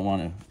just don't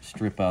want to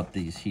strip out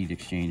these heat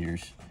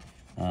exchangers.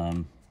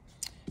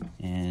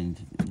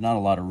 And not a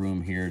lot of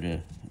room here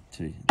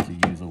to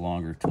use a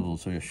longer tool,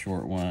 so a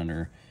short one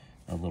or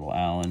a little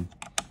Allen.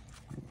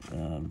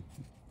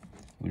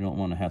 We don't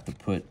want to have to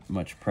put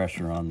much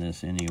pressure on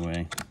this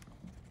anyway.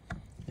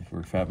 If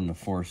we're having to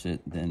force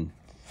it, then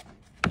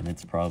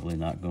it's probably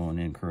not going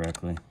in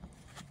correctly.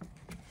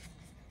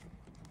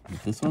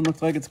 But this one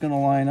looks like it's going to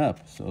line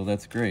up, so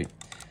that's great.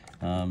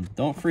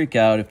 Don't freak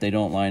out if they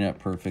don't line up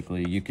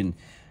perfectly.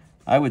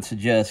 I would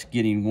suggest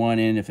getting one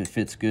in if it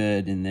fits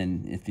good, and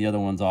then if the other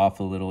one's off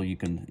a little, you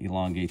can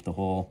elongate the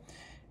hole.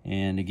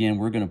 And again,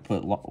 we're going to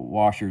put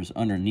washers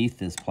underneath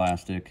this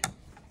plastic,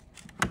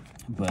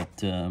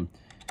 but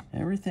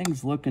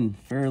everything's looking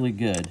fairly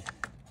good.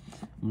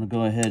 I'm going to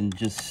go ahead and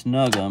just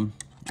snug them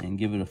and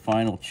give it a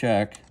final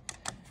check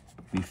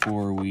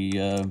before we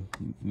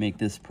make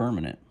this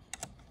permanent.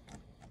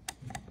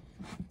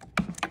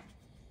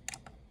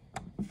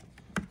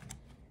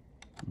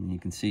 And you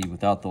can see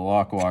without the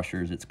lock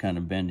washers, it's kind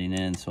of bending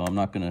in, so I'm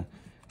not going to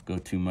go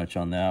too much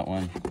on that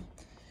one.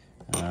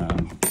 I'll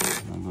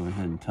go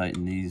ahead and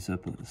tighten these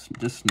up,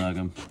 just snug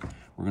them.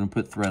 We're going to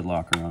put thread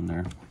locker on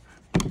there.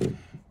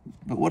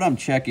 But what I'm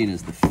checking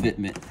is the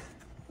fitment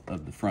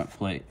of the front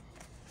plate.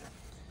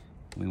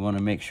 We want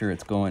to make sure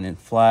it's going in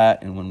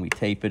flat, and when we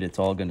tape it, it's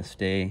all going to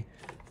stay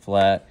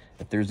flat.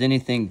 If there's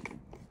anything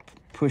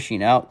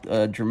pushing out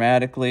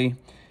dramatically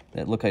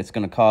that looks like it's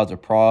going to cause a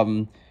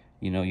problem,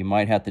 you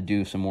might have to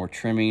do some more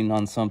trimming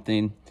on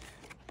something.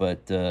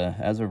 But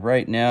as of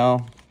right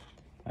now,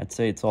 I'd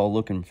say it's all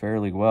looking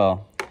fairly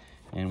well,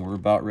 and we're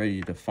about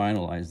ready to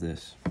finalize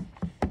this.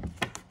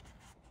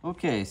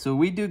 Okay, so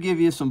we do give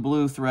you some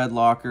blue thread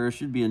locker. It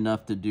should be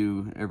enough to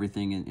do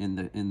everything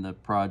in the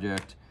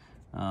project.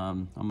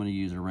 I'm going to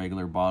use a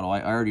regular bottle. I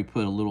already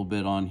put a little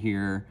bit on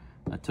here.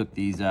 I took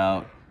these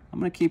out. I'm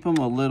going to keep them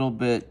a little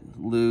bit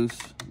loose.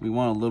 We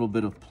want a little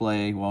bit of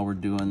play while we're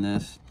doing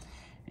this.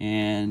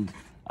 And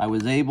I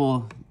was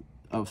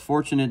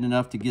fortunate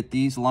enough to get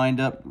these lined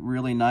up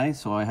really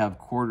nice. So I have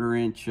 1/4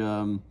 inch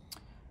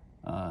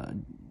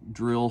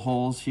drill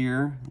holes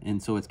here,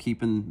 and so it's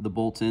keeping the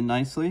bolts in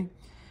nicely.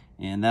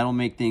 And that'll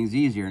make things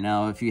easier.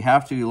 Now, if you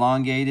have to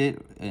elongate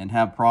it and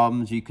have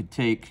problems, you could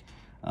take,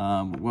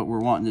 what we're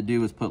wanting to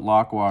do is put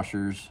lock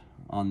washers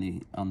on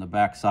the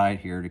back side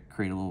here to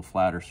create a little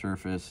flatter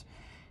surface.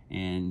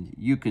 And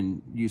you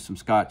can use some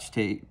Scotch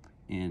tape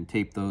and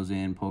tape those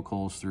in, poke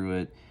holes through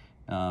it.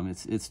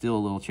 It's still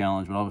a little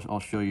challenge, but I'll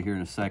show you here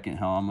in a second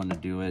how I'm gonna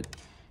do it.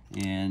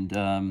 And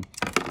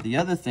the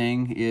other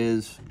thing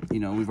is,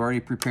 we've already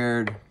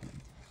prepared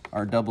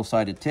our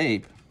double-sided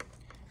tape,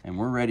 and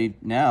we're ready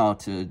now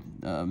to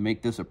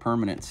make this a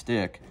permanent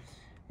stick.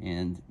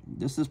 And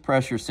this is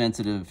pressure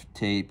sensitive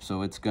tape,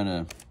 so it's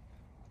gonna,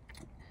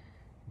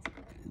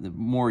 the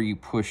more you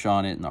push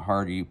on it and the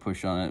harder you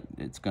push on it,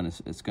 it's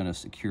gonna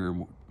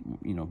secure,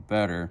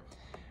 better.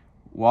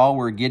 While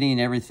we're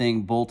getting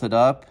everything bolted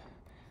up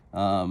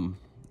on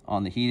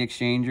the heat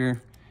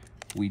exchanger,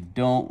 we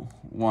don't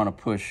want to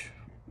push,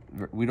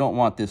 we don't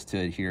want this to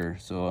adhere.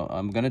 So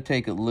I'm gonna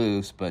take it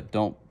loose, but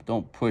don't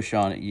push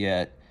on it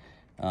yet.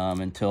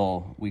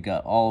 Until we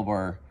got all of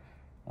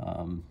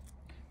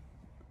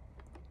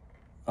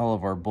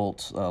our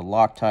bolts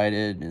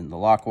Loctited and the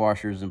lock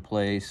washers in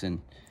place,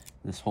 and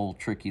this whole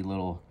tricky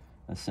little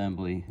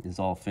assembly is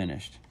all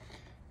finished.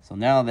 So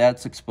now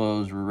that's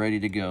exposed, we're ready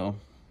to go.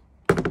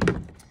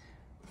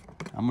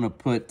 I'm gonna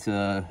put,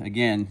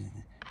 again,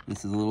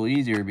 this is a little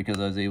easier because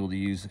I was able to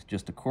use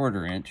just a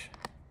 1/4 inch.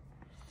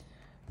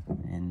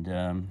 And,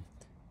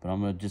 but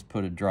I'm gonna just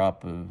put a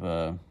drop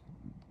of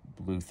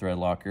blue thread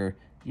locker.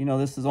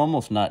 This is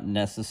almost not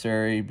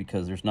necessary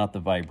because there's not the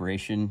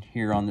vibration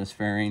here on this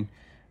fairing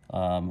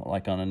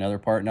like on another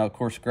part. Now, of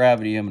course,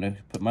 gravity, I'm going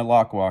to put my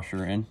lock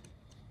washer in.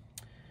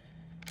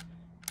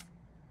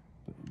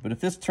 But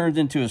if this turns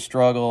into a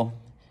struggle,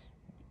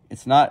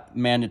 it's not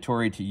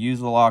mandatory to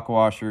use the lock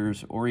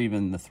washers or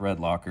even the thread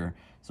locker.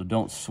 So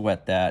don't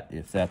sweat that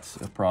if that's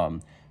a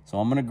problem. So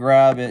I'm going to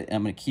grab it, and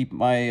I'm going to keep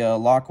my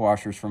lock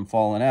washers from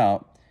falling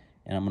out.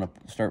 And I'm going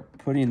to start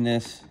putting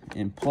this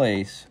in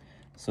place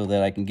so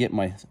that I can get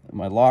my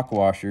lock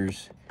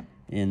washers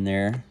in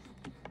there,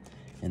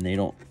 and they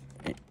don't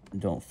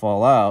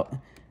fall out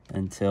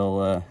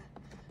until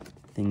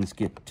things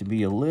get to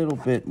be a little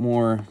bit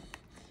more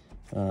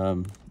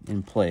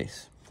in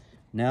place.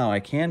 Now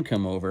I can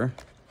come over,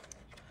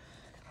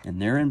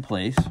 and they're in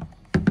place,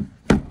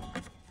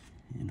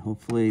 and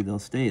hopefully they'll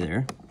stay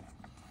there.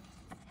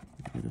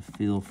 Get a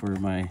feel for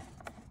my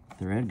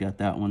thread. Got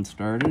that one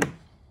started.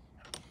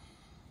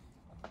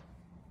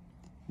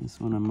 This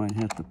one I might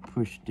have to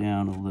push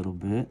down a little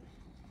bit.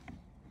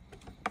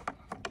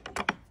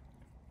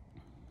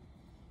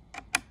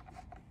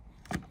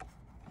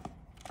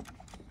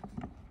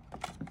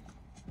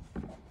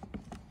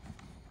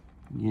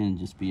 Again,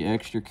 just be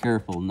extra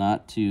careful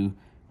not to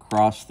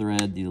cross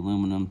thread the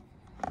aluminum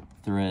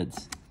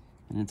threads.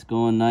 And it's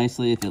going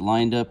nicely. If it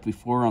lined up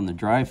before on the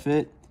dry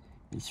fit,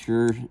 it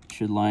sure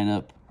should line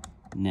up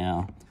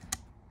now.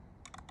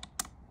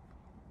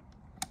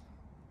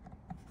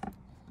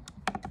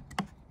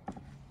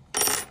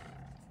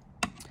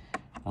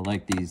 I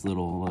like these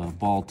little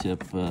ball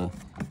tip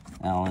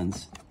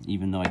Allens,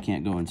 even though I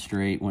can't go in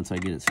straight once I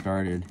get it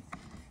started.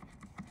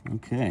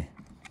 Okay.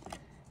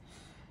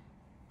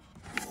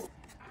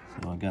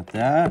 So I got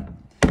that.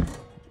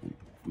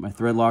 My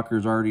thread locker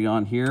is already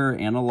on here,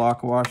 and a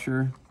lock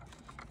washer.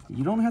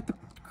 You don't have to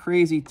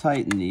crazy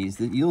tighten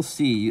these. You'll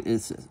see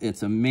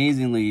it's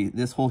amazingly,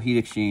 this whole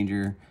heat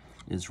exchanger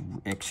is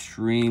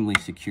extremely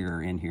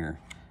secure in here.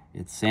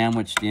 It's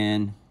sandwiched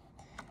in,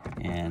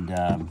 and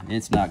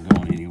it's not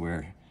going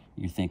anywhere.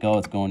 You think, oh,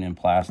 it's going in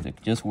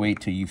plastic. Just wait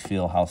till you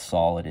feel how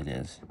solid it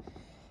is.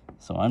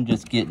 So I'm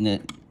just getting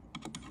it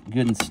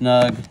good and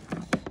snug.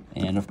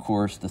 And of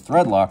course, the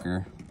thread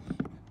locker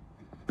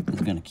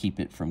is going to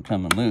keep it from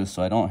coming loose,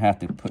 so I don't have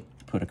to put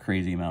a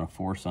crazy amount of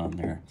force on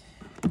there.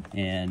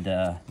 And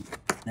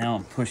now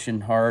I'm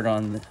pushing hard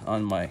on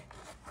my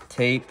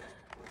tape.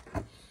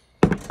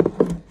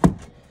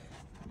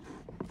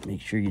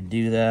 Make sure you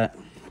do that.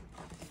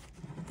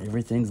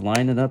 Everything's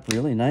lining up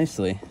really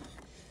nicely.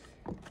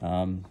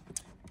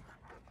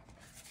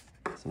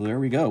 So there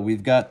we go.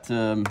 We've got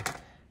the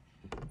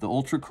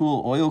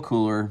UltraCool oil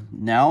cooler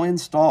now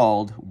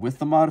installed with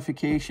the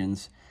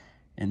modifications,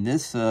 and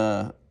this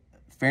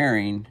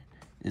fairing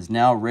is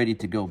now ready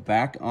to go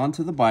back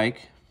onto the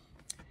bike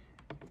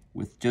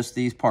with just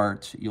these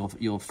parts.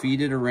 You'll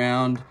feed it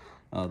around.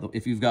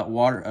 If you've got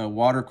a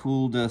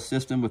water-cooled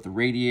system with the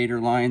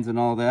radiator lines and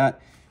all that,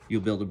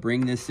 you'll be able to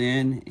bring this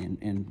in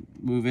and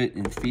move it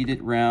and feed it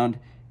around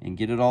and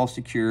get it all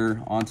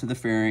secure onto the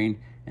fairing.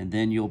 And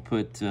then you'll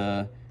put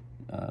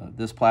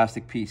this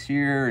plastic piece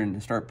here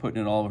and start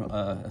putting it all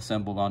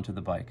assembled onto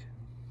the bike.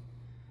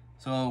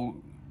 So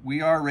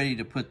we are ready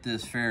to put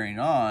this fairing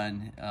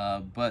on,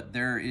 but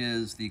there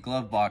is the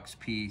glove box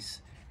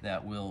piece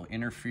that will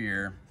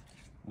interfere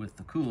with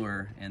the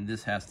cooler, and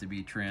this has to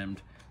be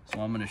trimmed.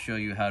 So I'm going to show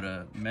you how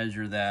to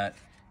measure that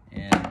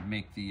and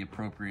make the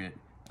appropriate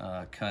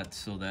cuts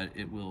so that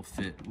it will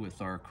fit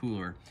with our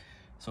cooler.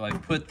 So I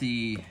put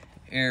the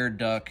air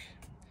duct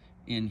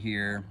in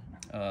here.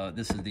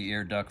 This is the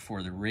air duct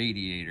for the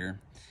radiator,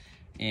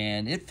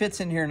 and it fits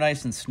in here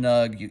nice and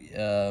snug.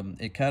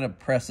 It kind of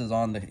presses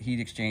on the heat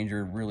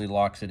exchanger, really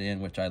locks it in,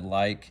 which I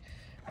like.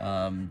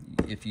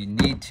 If you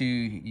need to,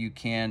 you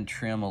can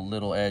trim a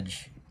little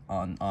edge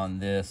on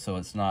this so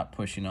it's not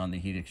pushing on the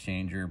heat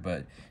exchanger,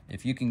 but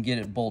if you can get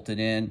it bolted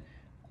in,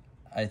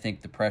 I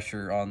think the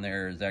pressure on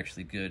there is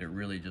actually good. It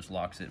really just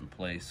locks it in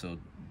place, so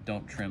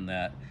don't trim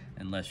that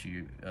unless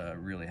you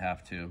really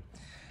have to.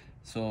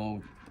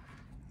 So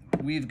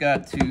we've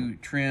got to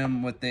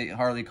trim what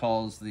Harley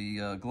calls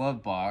the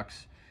glove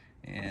box,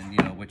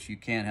 and which you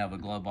can't have a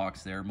glove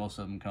box there. Most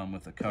of them come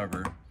with a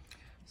cover.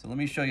 So let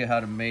me show you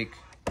how to make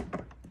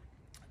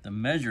the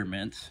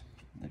measurements.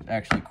 It's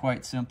actually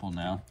quite simple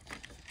now.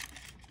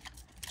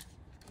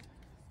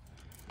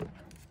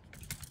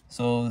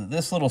 So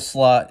this little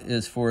slot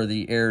is for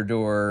the air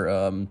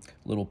door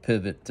little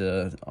pivot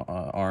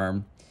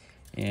arm,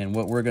 and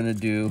what we're going to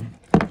do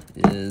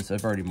is,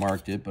 I've already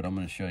marked it, but I'm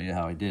going to show you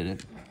how I did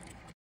it.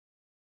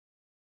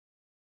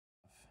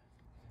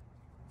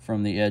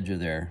 From the edge of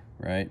there,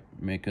 right?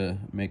 Make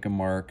a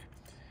mark,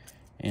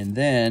 and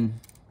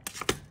then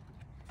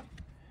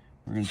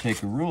we're going to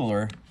take a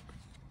ruler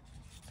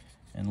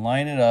and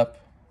line it up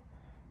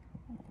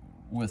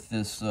with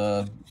this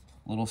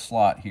little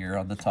slot here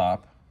on the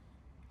top,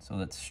 so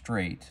that's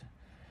straight,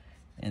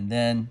 and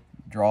then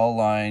draw a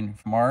line,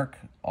 mark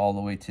all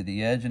the way to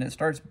the edge, and it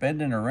starts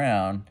bending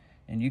around,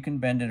 and you can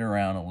bend it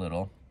around a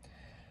little,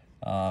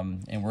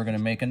 and we're going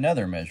to make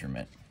another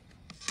measurement.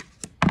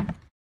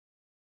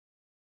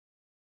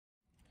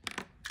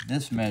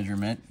 This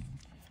measurement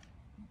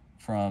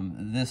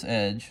from this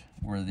edge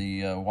where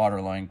the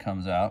water line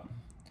comes out,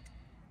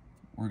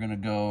 we're going to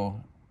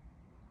go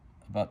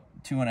about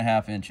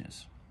 2.5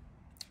 inches.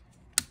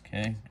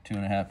 Okay,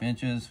 2.5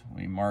 inches,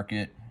 we mark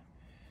it,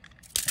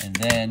 and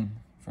then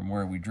from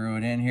where we drew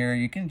it in here,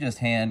 you can just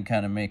hand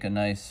kind of make a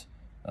nice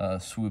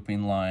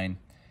swooping line,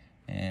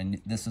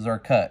 and this is our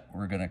cut.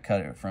 We're going to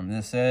cut it from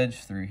this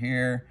edge through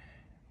here,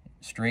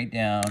 straight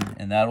down,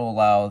 and that will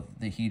allow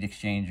the heat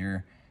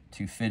exchanger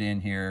to fit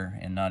in here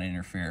and not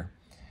interfere.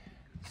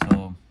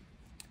 So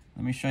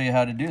let me show you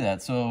how to do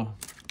that. So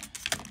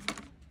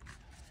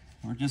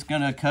we're just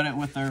going to cut it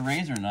with a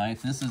razor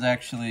knife. This is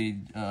actually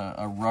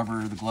a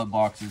rubber, the glove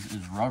box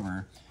is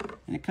rubber,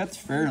 and it cuts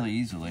fairly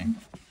easily.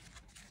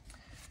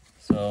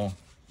 So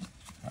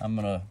I'm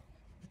going to,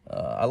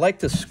 I like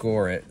to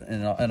score it,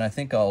 and I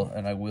think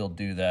I will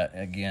do that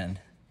again.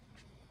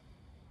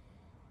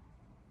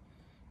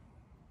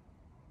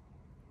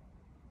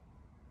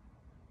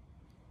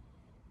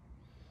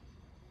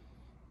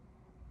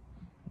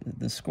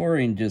 The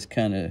scoring just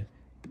kind of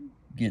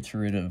gets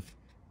rid of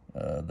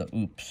the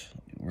oops,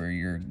 where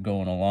you're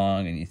going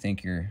along and you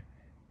think you're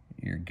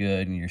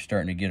good and you're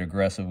starting to get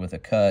aggressive with a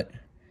cut,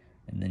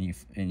 and then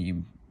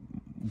you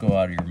go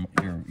out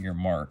of your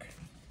mark.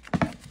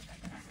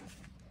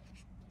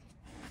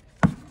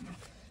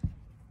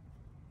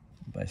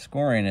 By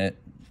scoring it,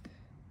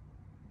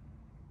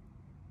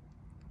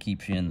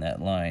 keeps you in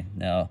that line.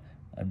 Now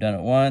I've done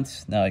it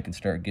once, now I can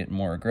start getting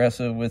more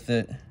aggressive with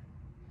it.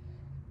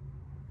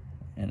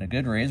 And a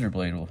good razor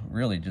blade will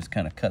really just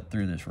kind of cut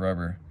through this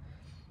rubber.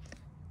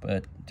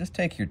 But just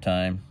take your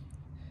time.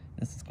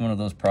 This is one of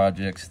those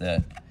projects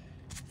that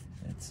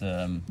it's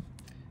the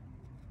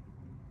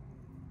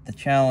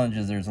challenge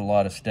is there's a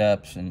lot of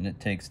steps, and it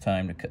takes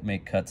time to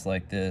make cuts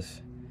like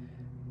this.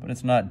 But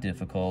it's not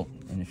difficult.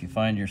 And if you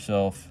find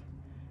yourself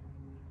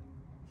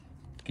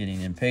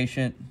getting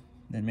impatient,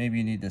 then maybe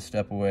you need to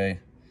step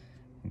away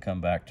and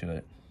come back to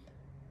it.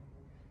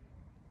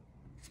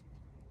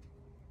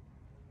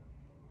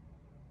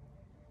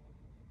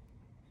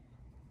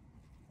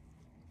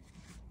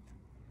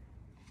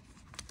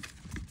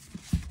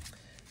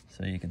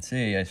 So you can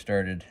see I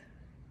started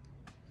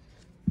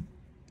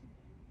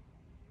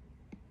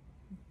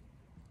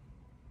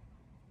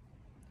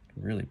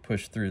really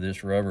push through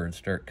this rubber and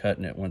start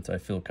cutting it once I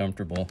feel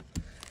comfortable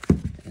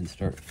and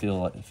start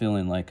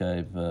feeling like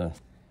I've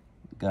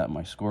got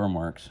my score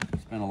marks.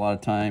 Spent a lot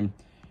of time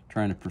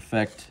trying to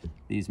perfect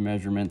these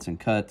measurements and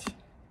cuts.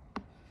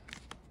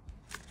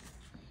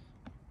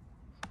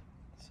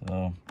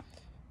 So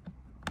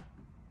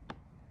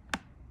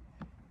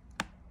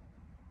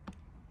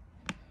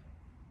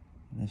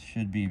this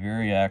should be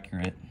very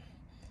accurate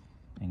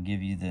and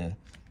give you the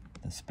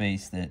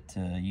space that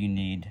you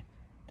need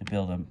to be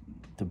able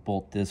to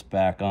bolt this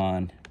back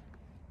on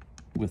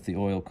with the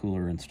oil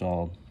cooler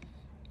installed.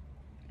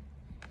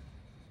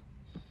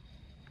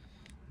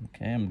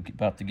 Okay, I'm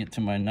about to get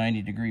to my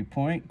 90-degree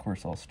point. Of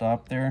course, I'll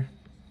stop there.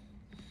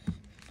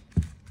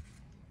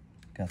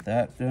 got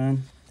that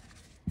done.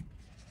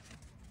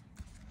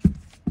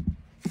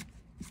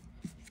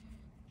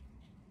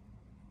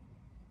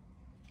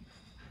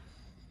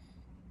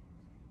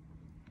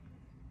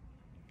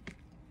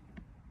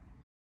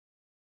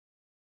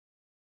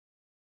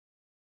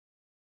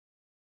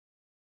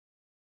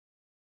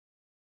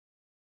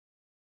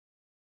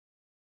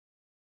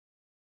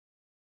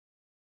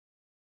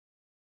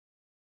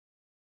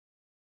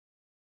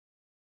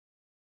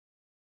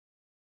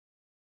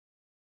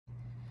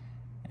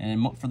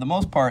 And for the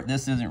most part,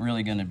 this isn't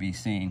really going to be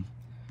seen.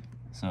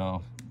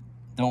 So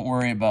don't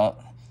worry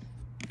about,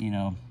 you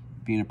know,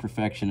 being a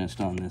perfectionist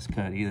on this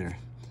cut either.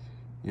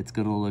 It's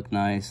going to look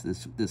nice.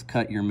 This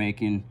cut you're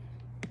making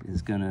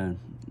is going to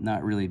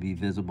not really be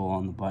visible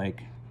on the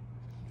bike.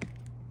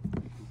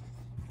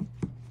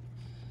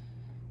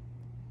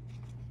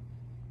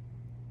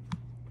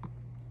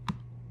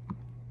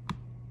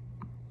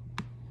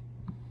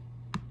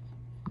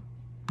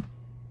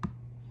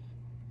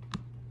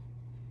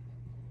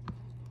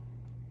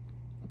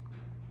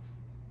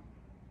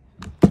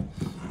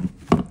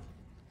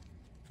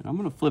 I'm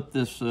going to flip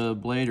this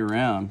blade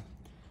around,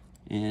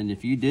 and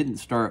if you didn't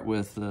start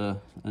with a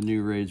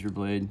new razor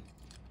blade,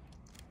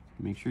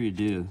 make sure you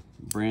do.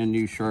 Brand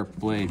new sharp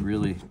blade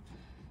really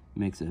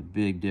makes a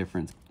big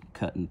difference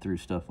cutting through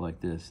stuff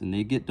like this, and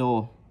they get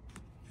dull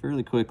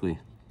fairly quickly.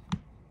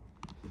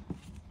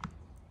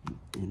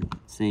 And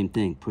same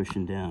thing,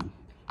 pushing down,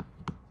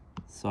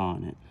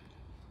 sawing it.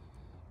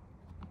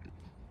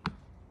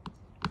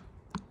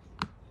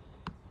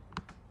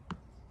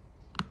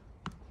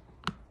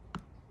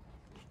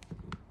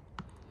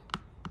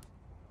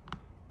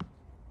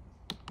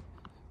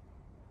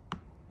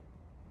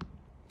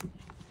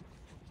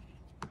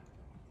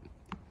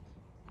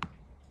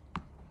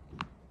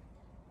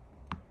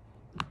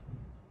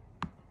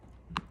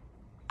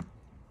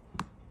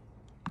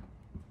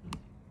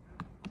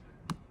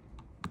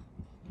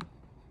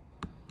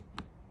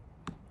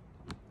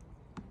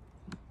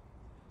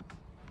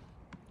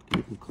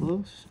 Getting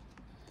close.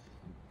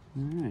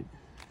 All right.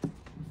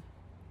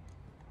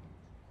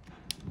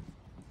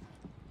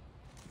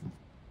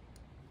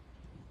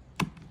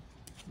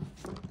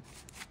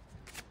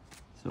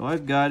 So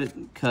I've got it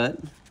cut.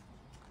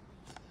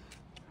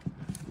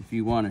 If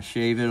you want to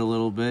shave it a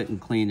little bit and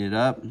clean it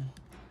up,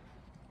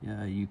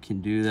 yeah, you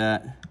can do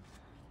that.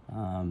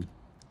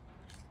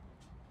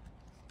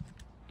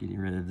 Getting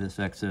rid of this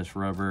excess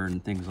rubber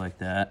and things like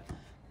that.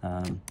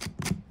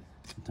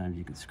 Sometimes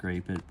you can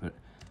scrape it, but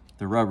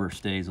the rubber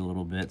stays a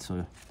little bit,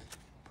 so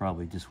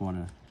probably just want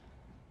to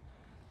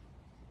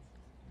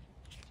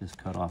just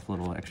cut off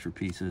little extra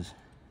pieces.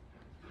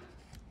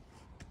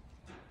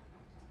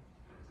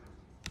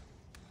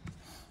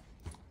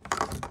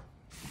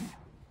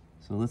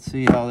 So let's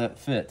see how that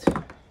fits.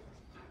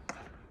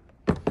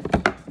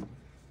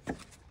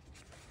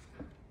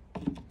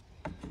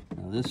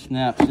 Now this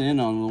snaps in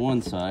on the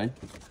one side,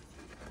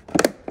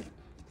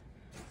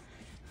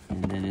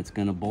 and then it's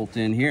going to bolt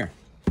in here.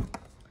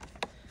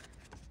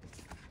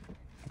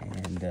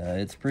 And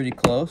it's pretty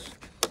close.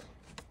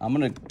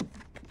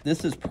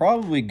 This is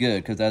probably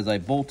good, because as I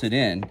bolt it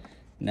in,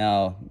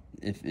 now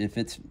if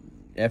it's,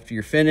 after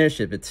you're finished,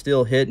 if it's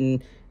still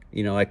hidden,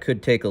 you know, I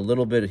could take a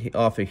little bit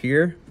off of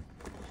here.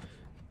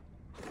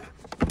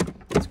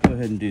 Let's go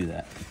ahead and do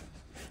that.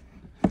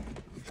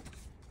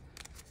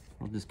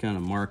 I'll just kind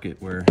of mark it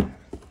where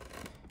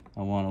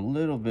I want a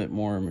little bit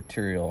more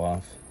material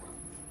off.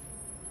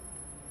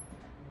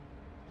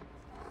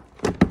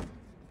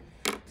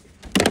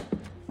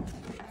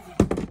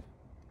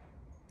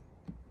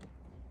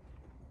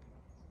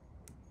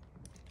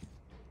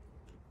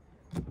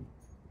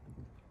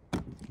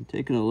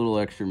 Taking a little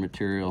extra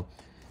material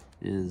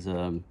is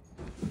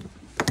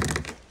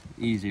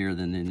easier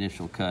than the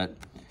initial cut.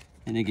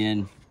 And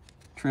again,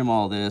 trim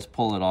all this,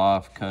 pull it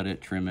off, cut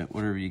it, trim it,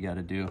 whatever you got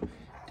to do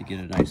to get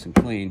it nice and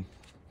clean.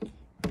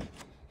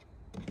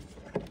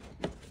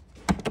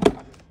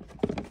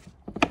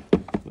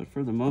 But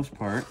for the most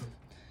part,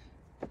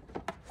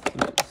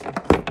 got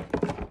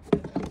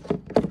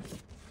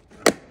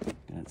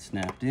it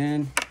snapped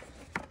in.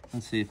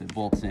 Let's see if it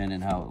bolts in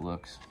and how it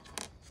looks.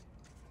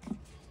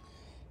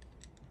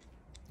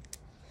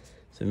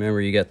 So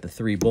remember, you got the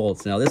 3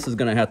 bolts. Now this is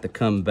going to have to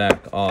come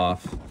back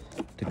off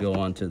to go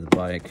onto the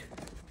bike.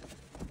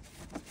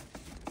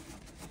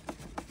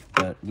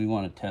 But we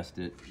want to test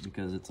it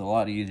because it's a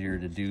lot easier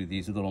to do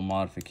these little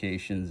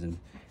modifications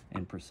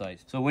and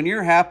precise. So when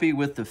you're happy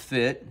with the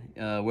fit,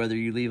 whether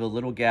you leave a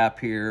little gap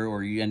here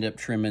or you end up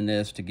trimming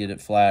this to get it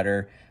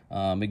flatter,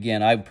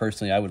 again, I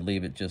would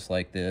leave it just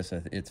like this.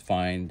 It's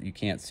fine. You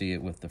can't see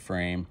it with the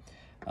frame.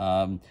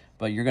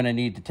 But you're going to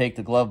need to take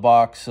the glove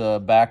box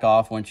back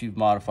off once you've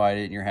modified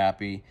it and you're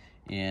happy,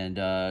 and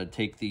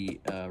take the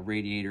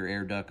radiator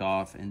air duct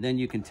off, and then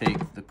you can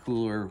take the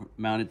cooler,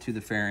 mount it to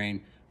the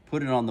fairing,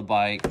 put it on the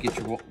bike, get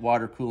your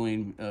water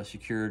cooling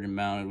secured and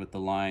mounted with the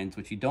lines,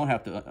 which you don't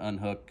have to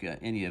unhook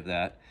any of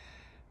that,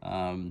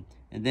 and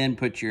then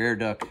put your air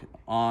duct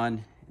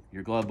on,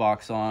 your glove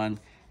box on,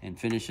 and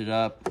finish it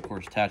up. Of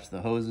course, attach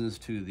the hoses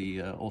to the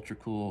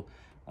UltraCool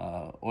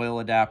oil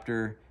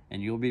adapter,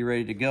 and you'll be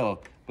ready to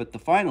go. But the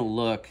final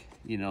look,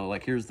 you know,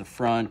 like here's the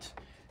front.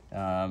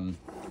 It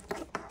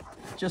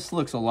just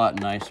looks a lot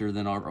nicer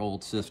than our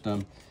old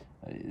system.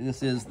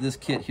 This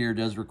kit here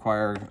does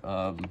require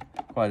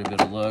quite a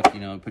bit of look.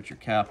 You know, put your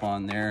cap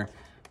on there,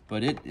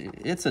 but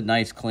it's a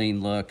nice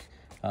clean look.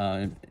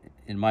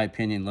 In my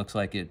opinion, looks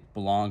like it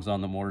belongs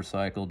on the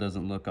motorcycle.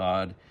 Doesn't look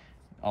odd.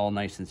 All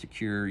nice and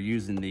secure,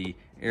 using the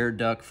air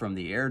duct from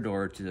the air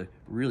door to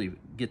really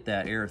get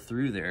that air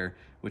through there,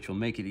 which will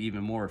make it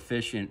even more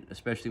efficient,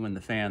 especially when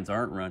the fans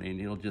aren't running.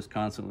 It'll just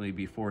constantly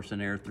be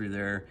forcing air through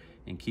there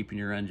and keeping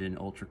your engine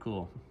ultra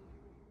cool.